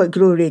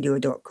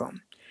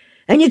 info@growradio.com.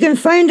 And you can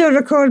find our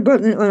record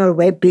button on our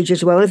webpage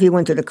as well if you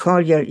want to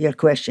record your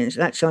questions.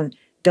 That's on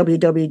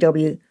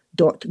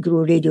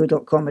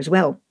www.growradio.com as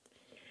well.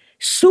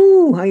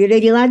 So, are you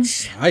ready,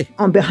 lads? Aye.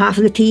 On behalf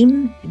of the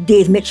team,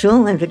 Dave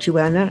Mitchell and Richie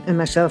Werner and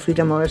myself,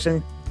 Rita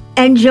Morrison,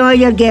 enjoy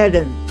your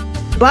garden.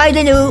 Bye,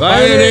 the new.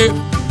 Bye,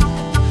 Ruth.